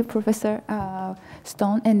 thank you, Professor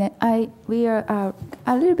Stone. And we are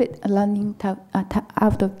a little bit running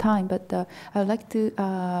out of time, but I would like to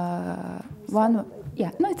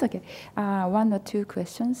it's okay. One or two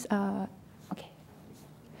questions. Okay.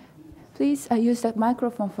 Please use the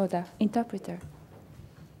microphone for the interpreter.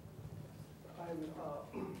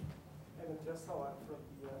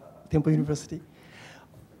 Temple University.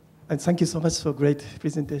 And thank you so much for a great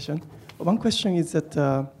presentation. One question is that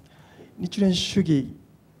Nichiren Shugi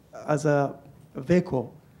as a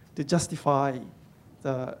vehicle to justify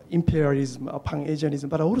the imperialism, Pan-Asianism,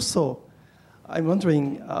 but also I'm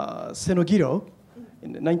wondering, Senogiro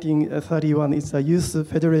in 1931 is a youth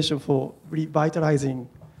federation for revitalizing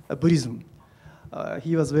Buddhism.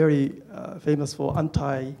 He was very famous for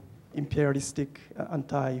anti-imperialistic,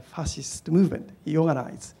 anti-fascist movement he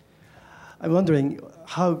organized. I'm wondering,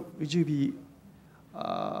 how would you be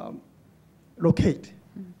locate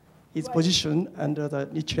his position under the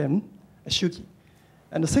Nichiren Shugi?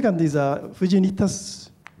 And the second is Fujinitas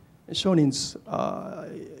Shonin's.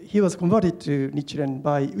 He was converted to Nichiren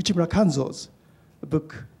by Uchimura Kanzo's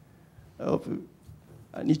book of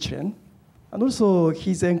Nichiren, and also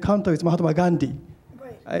his encounter with Mahatma Gandhi,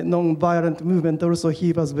 a non-violent movement. Also,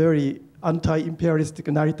 he was very anti-imperialistic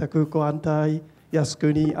Narita Kuko,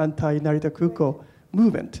 anti-Yasukuni, anti-Narita Kuko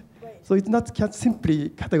movement. So it's not simply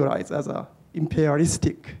categorized as a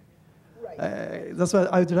imperialistic. That's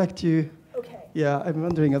what I would like to. Yeah, I'm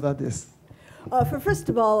wondering about this. First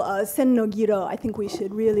of all, Sen no Giro, I think we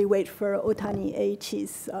should really wait for Otani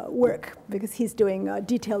Eiichi's work, because he's doing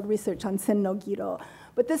detailed research on Sen no Giro.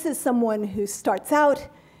 But this is someone who starts out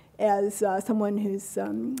as someone who's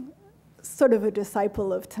sort of a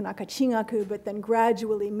disciple of Tanaka Chingaku, but then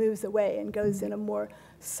gradually moves away and goes in a more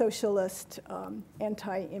socialist,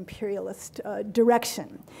 anti-imperialist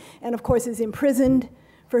direction. And of course is imprisoned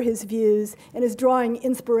for his views and is drawing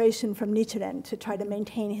inspiration from Nichiren to try to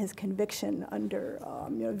maintain his conviction under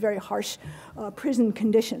very harsh prison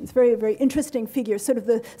conditions. Very, very interesting figure, sort of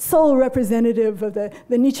the sole representative of the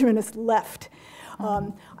Nichirenist left.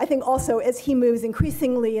 I think also as he moves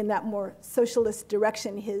increasingly in that more socialist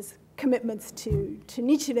direction, his commitments to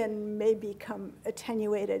Nichiren may become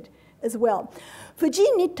attenuated as well. Fuji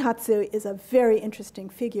Nitatsu is a very interesting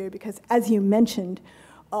figure because, as you mentioned,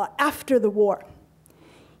 after the war,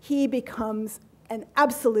 he becomes an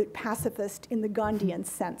absolute pacifist in the Gandhian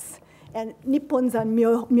sense. And Nipponzan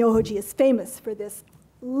Myohoji is famous for this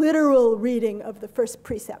literal reading of the first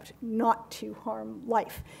precept, not to harm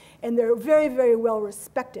life. And they're very, very well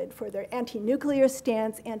respected for their anti-nuclear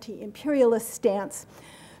stance, anti-imperialist stance.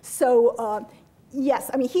 So yes,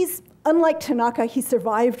 I mean, he's, unlike Tanaka, he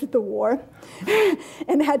survived the war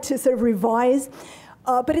and had to sort of revise.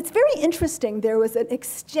 But it's very interesting. There was an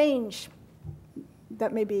exchange,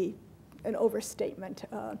 that may be an overstatement,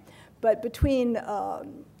 but between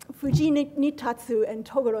Fuji Nitatsu and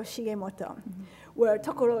Toguro Shigemoto, where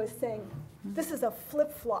Toguro is saying, this is a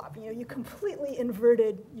flip-flop, you completely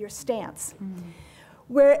inverted your stance.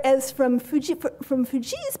 Whereas from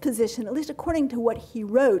Fuji's position, at least according to what he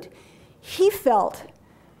wrote, he felt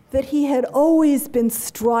that he had always been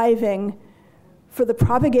striving for the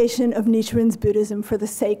propagation of Nichiren's Buddhism for the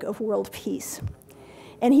sake of world peace.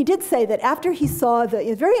 And he did say that after he saw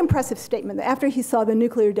a very impressive statement, that after he saw the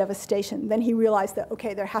nuclear devastation, then he realized that,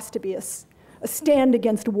 okay, there has to be a stand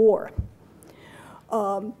against war.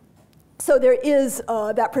 So there is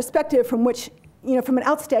that perspective from which, from an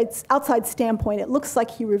outside standpoint, it looks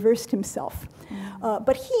like he reversed himself.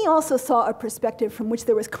 But he also saw a perspective from which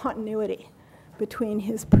there was continuity between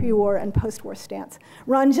his pre-war and post-war stance.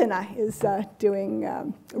 Ranjana is doing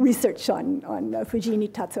research on Fuji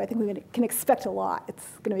Nitatsu. I think we can expect a lot. It's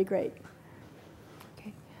going to be great.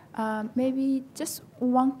 Okay, maybe just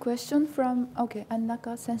one question from, okay,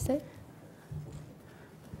 Annaka Sensei.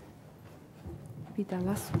 Maybe the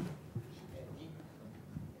last one.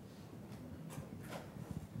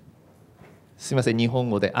 すみません、日本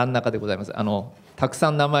語で安中でございます。たくさ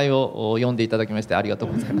ん名前を呼んでいただきましてありがと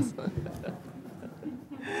うございます。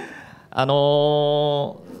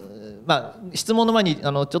質問の前にち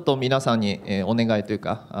ょっと皆さんにお願いという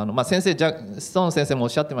か、先生ストーン先生もおっ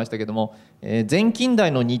しゃってましたけども、前近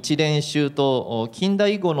代の日蓮宗と近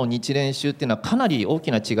代以後の日蓮宗っていうのはかなり大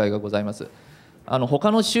きな違いがございます。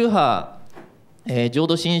他の宗派、浄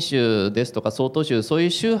土真宗ですとか曹洞宗、そうい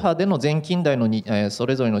う宗派での前近代のそ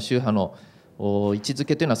れぞれの宗派の位置づ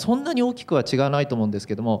けというのはそんなに大きくは違わないと思うんです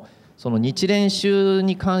けども、その日蓮宗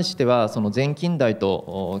に関してはその前近代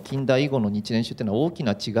と近代以後の日蓮宗というのは大き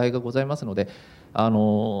な違いがございますので、ち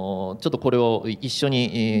ょっとこれを一緒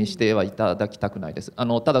にしてはいただきたくないです。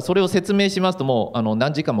ただそれを説明しますともう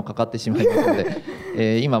何時間もかかってしまいますの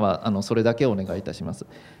で、今はそれだけお願いいたします。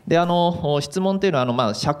で質問というの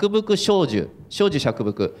は釈仏小樹釈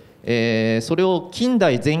仏、それを近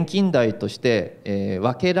代前近代として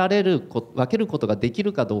分けることができ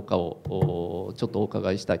るかどうかをちょっとお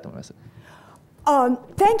伺いしたいと思います。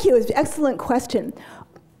Thank you. It's an excellent question.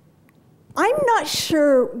 I'm not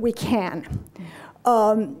sure we can.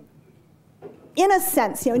 In a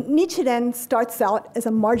sense, Nichiren starts out as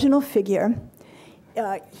a marginal figure.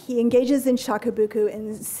 He engages in shakubuku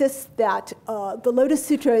and insists that the Lotus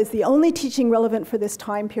Sutra is the only teaching relevant for this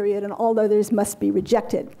time period and all others must be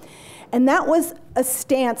rejected. And that was a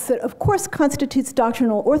stance that, of course, constitutes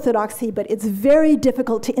doctrinal orthodoxy, but it's very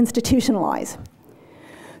difficult to institutionalize.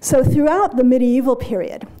 So throughout the medieval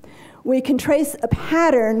period, we can trace a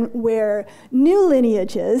pattern where new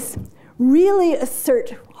lineages really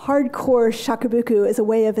assert hardcore shakubuku as a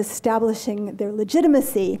way of establishing their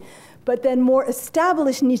legitimacy, but then more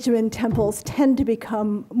established Nichiren temples tend to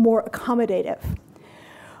become more accommodative.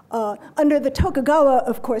 Under the Tokugawa,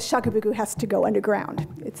 of course, shakubuku has to go underground.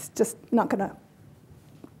 It's just not going to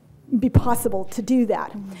be possible to do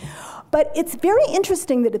that. But it's very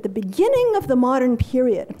interesting that at the beginning of the modern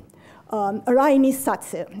period, Arai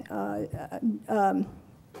Nisatsu,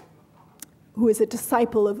 who is a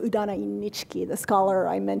disciple of Udana Inichiki, the scholar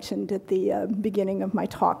I mentioned at the beginning of my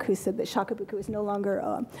talk, who said that shakubuku is no longer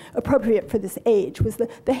appropriate for this age, was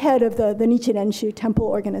the head of the Nichiren-shu temple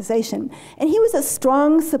organization. And he was a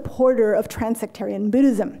strong supporter of transsectarian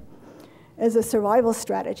Buddhism as a survival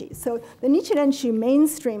strategy. So the Nichiren-shu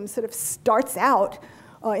mainstream sort of starts out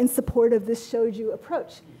in support of this shoju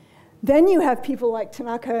approach. Then you have people like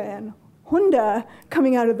Tanaka and Honda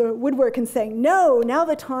coming out of the woodwork and saying, no, now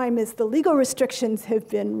the time is the legal restrictions have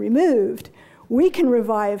been removed. We can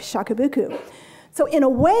revive shakubuku. So in a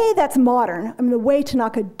way that's modern. I mean, the way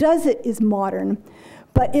Tanaka does it is modern,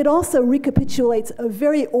 but it also recapitulates a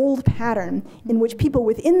very old pattern in which people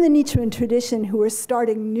within the Nichiren tradition who are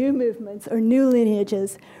starting new movements or new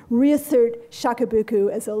lineages reassert shakubuku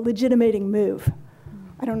as a legitimating move.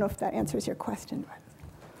 I don't know if that answers your question.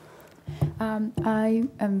 I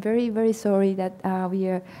am very, very sorry that we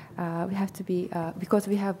have to be, because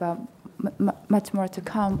we have much more to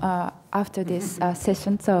come after this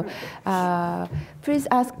session. So please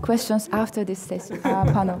ask questions after this session,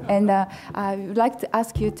 panel. And I would like to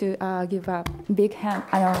ask you to give a big hand,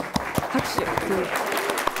 hakushu to.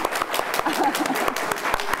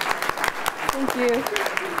 Thank you.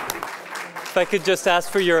 If I could just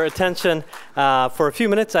ask for your attention for a few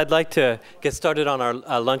minutes, I'd like to get started on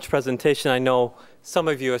our lunch presentation. I know some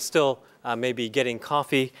of you are still maybe getting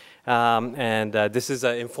coffee, and this is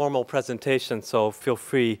an informal presentation, so feel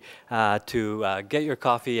free to get your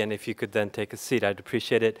coffee, and if you could then take a seat, I'd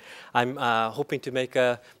appreciate it. I'm hoping to make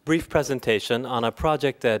a brief presentation on a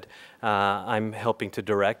project that I'm helping to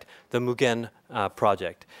direct, the Mugen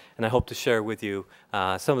project. And I hope to share with you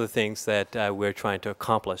some of the things that we're trying to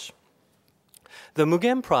accomplish. The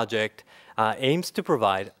Mugen project aims to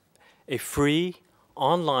provide a free,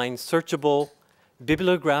 online, searchable,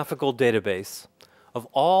 bibliographical database of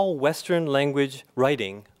all Western language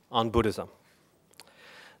writing on Buddhism.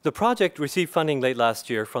 The project received funding late last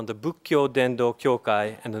year from the Bukkyo Dendo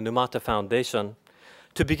Kyokai and the Numata Foundation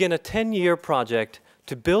to begin a 10-year project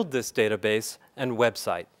to build this database and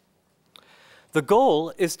website. The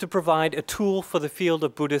goal is to provide a tool for the field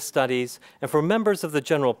of Buddhist studies and for members of the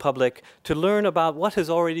general public to learn about what has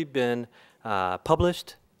already been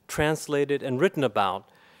published, translated, and written about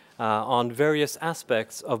on various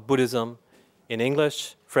aspects of Buddhism in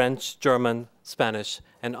English, French, German, Spanish,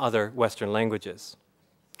 and other Western languages.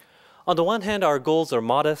 On the one hand, our goals are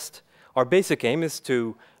modest. Our basic aim is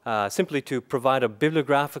to simply to provide a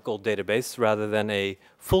bibliographical database rather than a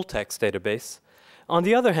full-text database. On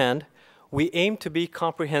the other hand, we aim to be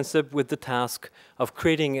comprehensive with the task of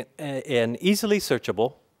creating an easily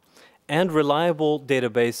searchable and reliable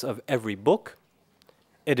database of every book,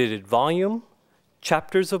 edited volume,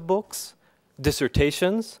 chapters of books,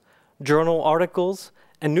 dissertations, journal articles,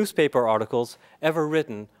 and newspaper articles ever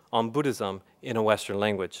written on Buddhism in a Western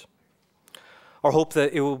language. Our hope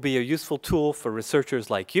that it will be a useful tool for researchers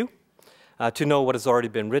like you to know what has already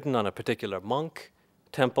been written on a particular monk,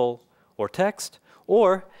 temple, or text,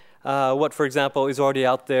 or what, for example, is already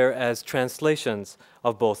out there as translations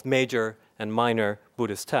of both major and minor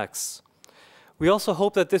Buddhist texts. We also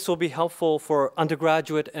hope that this will be helpful for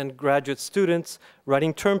undergraduate and graduate students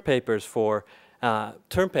writing term papers,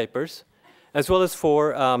 as well as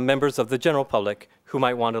for members of the general public who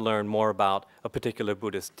might want to learn more about a particular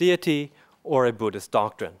Buddhist deity or a Buddhist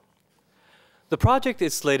doctrine. The project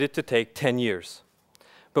is slated to take 10 years,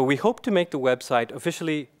 but we hope to make the website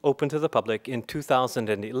officially open to the public in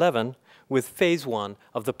 2011 with phase 1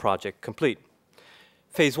 of the project complete.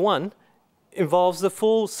 Phase 1 involves the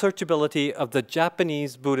full searchability of the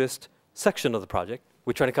Japanese Buddhist section of the project.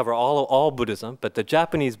 We're trying to cover all Buddhism, but the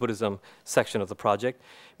Japanese Buddhism section of the project,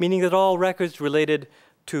 meaning that all records related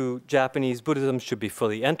to Japanese Buddhism should be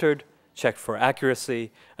fully entered, checked for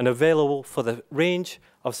accuracy, and available for the range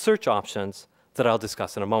of search options that I'll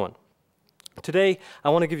discuss in a moment. Today, I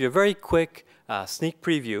want to give you a very quick sneak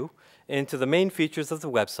preview into the main features of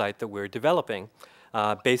the website that we're developing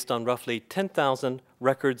based on roughly 10,000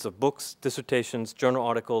 records of books, dissertations, journal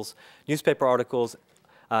articles, newspaper articles,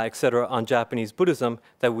 etc. on Japanese Buddhism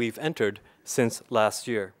that we've entered since last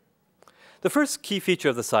year. The first key feature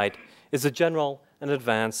of the site is a general and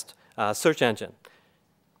advanced search engine.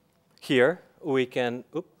 Here we can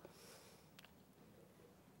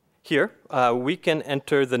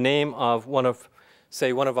enter the name of one of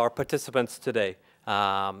our participants today,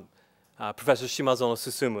 Professor Shimazono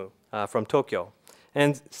Susumu from Tokyo,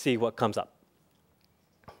 and see what comes up.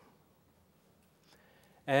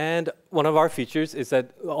 And one of our features is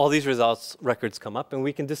that all these records come up, and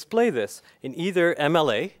we can display this in either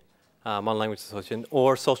MLA, Modern Language Association,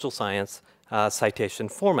 or social science citation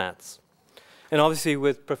formats. And obviously,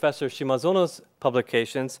 with Professor Shimazono's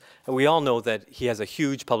publications, we all know that he has a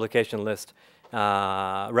huge publication list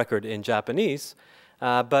record in Japanese.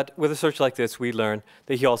 But with a search like this, we learn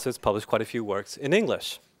that he also has published quite a few works in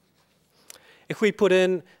English. If we put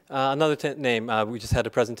in another name, we just had a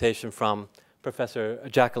presentation from Professor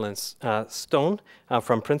Jacqueline Stone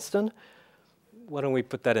from Princeton. Why don't we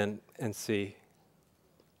put that in and see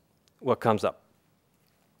what comes up?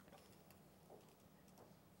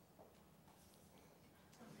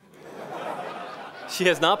 She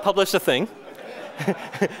has not published a thing.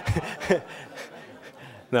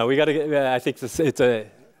 No, we got to get, I think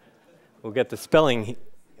we'll get the spelling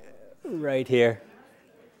right here.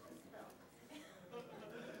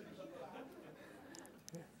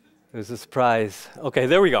 There's a surprise. Okay,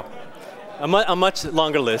 there we go. A much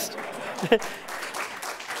longer list.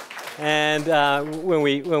 And when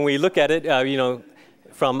we look at it, you know,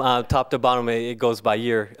 from top to bottom, it goes by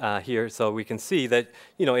year here, so we can see that,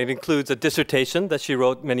 you know, it includes a dissertation that she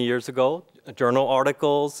wrote many years ago, journal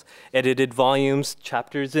articles, edited volumes,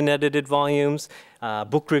 chapters in edited volumes,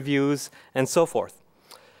 book reviews, and so forth.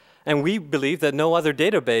 And we believe that no other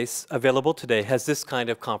database available today has this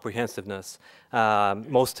kind of comprehensiveness.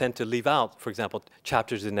 Most tend to leave out, for example,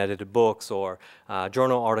 chapters in edited books or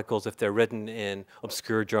journal articles if they're written in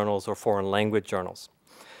obscure journals or foreign language journals.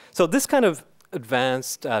 So this kind of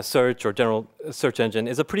advanced search or general search engine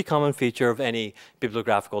is a pretty common feature of any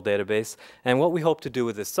bibliographical database. And what we hope to do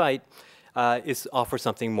with this site is offer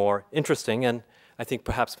something more interesting and I think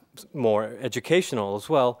perhaps more educational as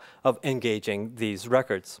well of engaging these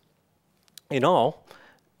records. In all,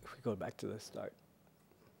 if we go back to the start.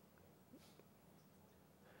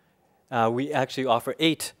 We actually offer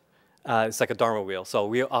 8, it's like a Dharma wheel, so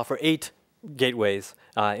we offer 8 gateways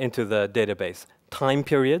into the database. Time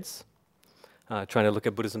periods, trying to look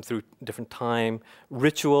at Buddhism through different time,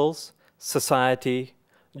 rituals, society,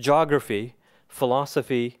 geography,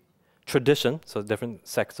 philosophy, tradition, so different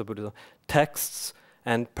sects of Buddhism, texts,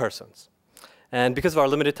 and persons. And because of our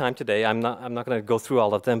limited time today, I'm not going to go through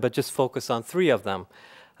all of them, but just focus on 3 of them.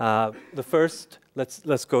 The first,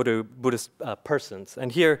 let's go to Buddhist persons.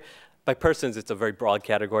 And here, by persons, it's a very broad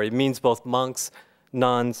category. It means both monks,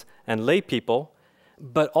 nuns, and lay people,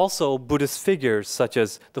 but also Buddhist figures, such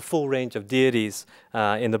as the full range of deities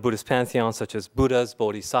in the Buddhist pantheon, such as Buddhas,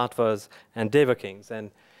 Bodhisattvas, and Deva Kings. And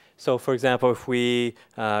so, for example, if we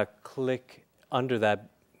click under that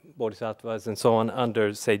Bodhisattvas and so on,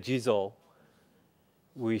 under, say, Jizo,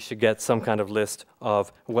 we should get some kind of list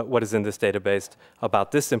of what is in this database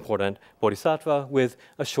about this important Bodhisattva with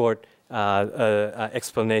a short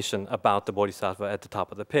explanation about the Bodhisattva at the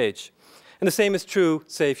top of the page. And the same is true,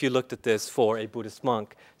 say, if you looked at this for a Buddhist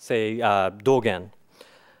monk, say, Dogen.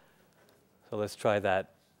 So let's try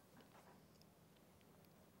that.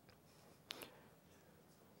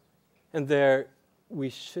 And there, we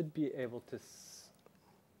should be able to,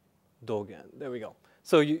 Dogen, there we go.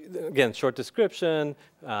 So again, short description,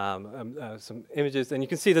 some images, and you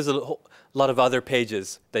can see there's a lot of other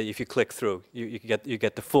pages that if you click through, you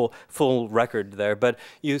get the full record there. But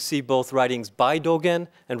you see both writings by Dogen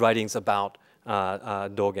and writings about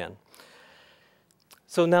Dogen.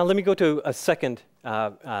 So now let me go to a second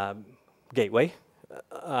gateway.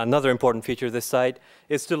 Another important feature of this site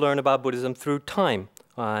is to learn about Buddhism through time,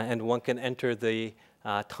 and one can enter the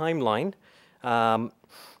timeline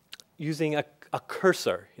using a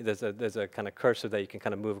cursor. There's a kind of cursor that you can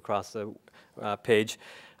kind of move across the page.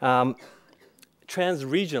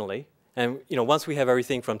 Trans-regionally, and once we have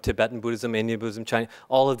everything from Tibetan Buddhism, Indian Buddhism, China,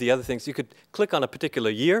 all of the other things, you could click on a particular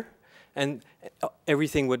year, and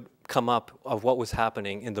everything would come up of what was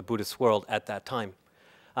happening in the Buddhist world at that time.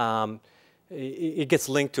 It gets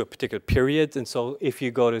linked to a particular period, and so if you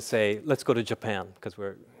go to, say, let's go to Japan, because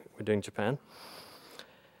we're doing Japan,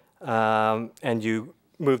 and you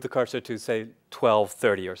move the cursor to, say,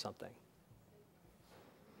 1230 or something.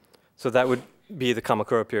 So that would be the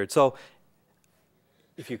Kamakura period. So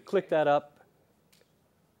if you click that up,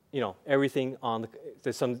 everything on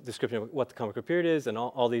there's some description of what the Kamakura period is and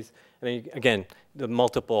all these. And then again,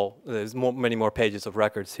 there's many more pages of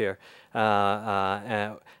records here.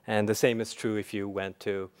 And the same is true if you went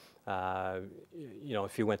to,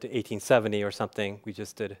 if you went to 1870 or something. We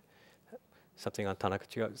just did something on Tanaka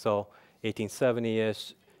Chigaku. So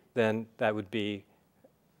 1870-ish, then that would be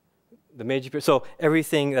the Meiji period. So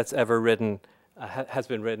everything that's ever written, has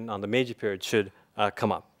been written on the Meiji period should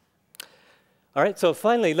come up. All right, so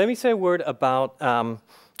finally, let me say a word about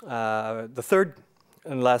the third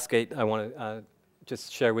and last gate I want to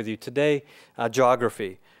just share with you today,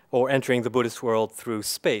 geography, or entering the Buddhist world through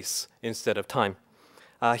space instead of time.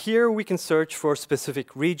 Here we can search for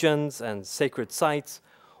specific regions and sacred sites,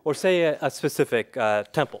 or say a specific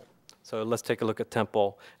temple. So let's take a look at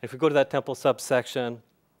temple. If we go to that temple subsection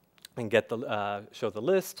and get the show the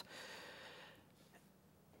list,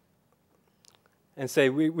 and say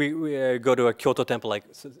we go to a Kyoto temple, like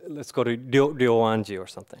let's go to Ryoanji or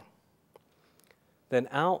something. Then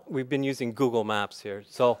out, we've been using Google Maps here.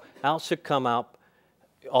 So out should come out,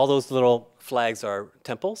 all those little flags are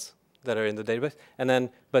temples that are in the database. And then,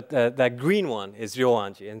 but that green one is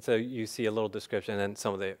Ryoanji. And so you see a little description and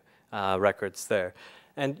some of the records there.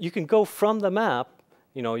 And you can go from the map,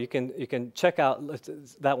 you can check out,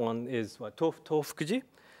 that one is what, Tofukuji.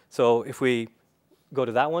 So if we go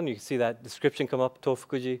to that one, you can see that description come up,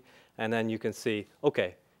 Tofukuji, and then you can see,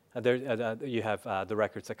 okay, there you have the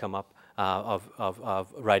records that come up of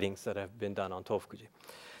writings that have been done on Tofukuji.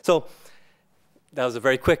 So that was a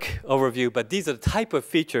very quick overview, but these are the type of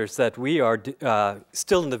features that we are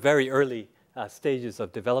still in the very early stages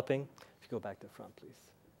of developing. If you go back to the front, please.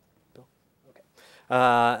 Bill? Okay.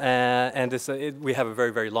 And this, we have a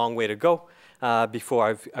very, very long way to go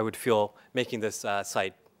before I would feel making this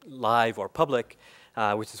site live or public,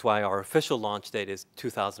 which is why our official launch date is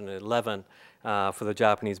 2011 for the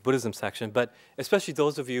Japanese Buddhism section. But especially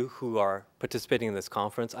those of you who are participating in this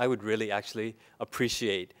conference, I would really actually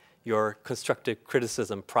appreciate your constructive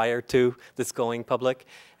criticism prior to this going public.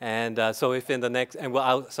 And so if in the next,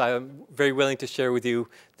 so I'm very willing to share with you,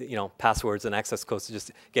 passwords and access codes to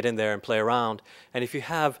just get in there and play around. And if you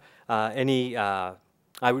have any, I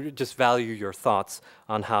would just value your thoughts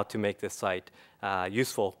on how to make this site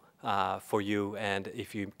useful for you, and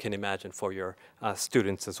if you can imagine, for your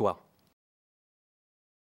students as well.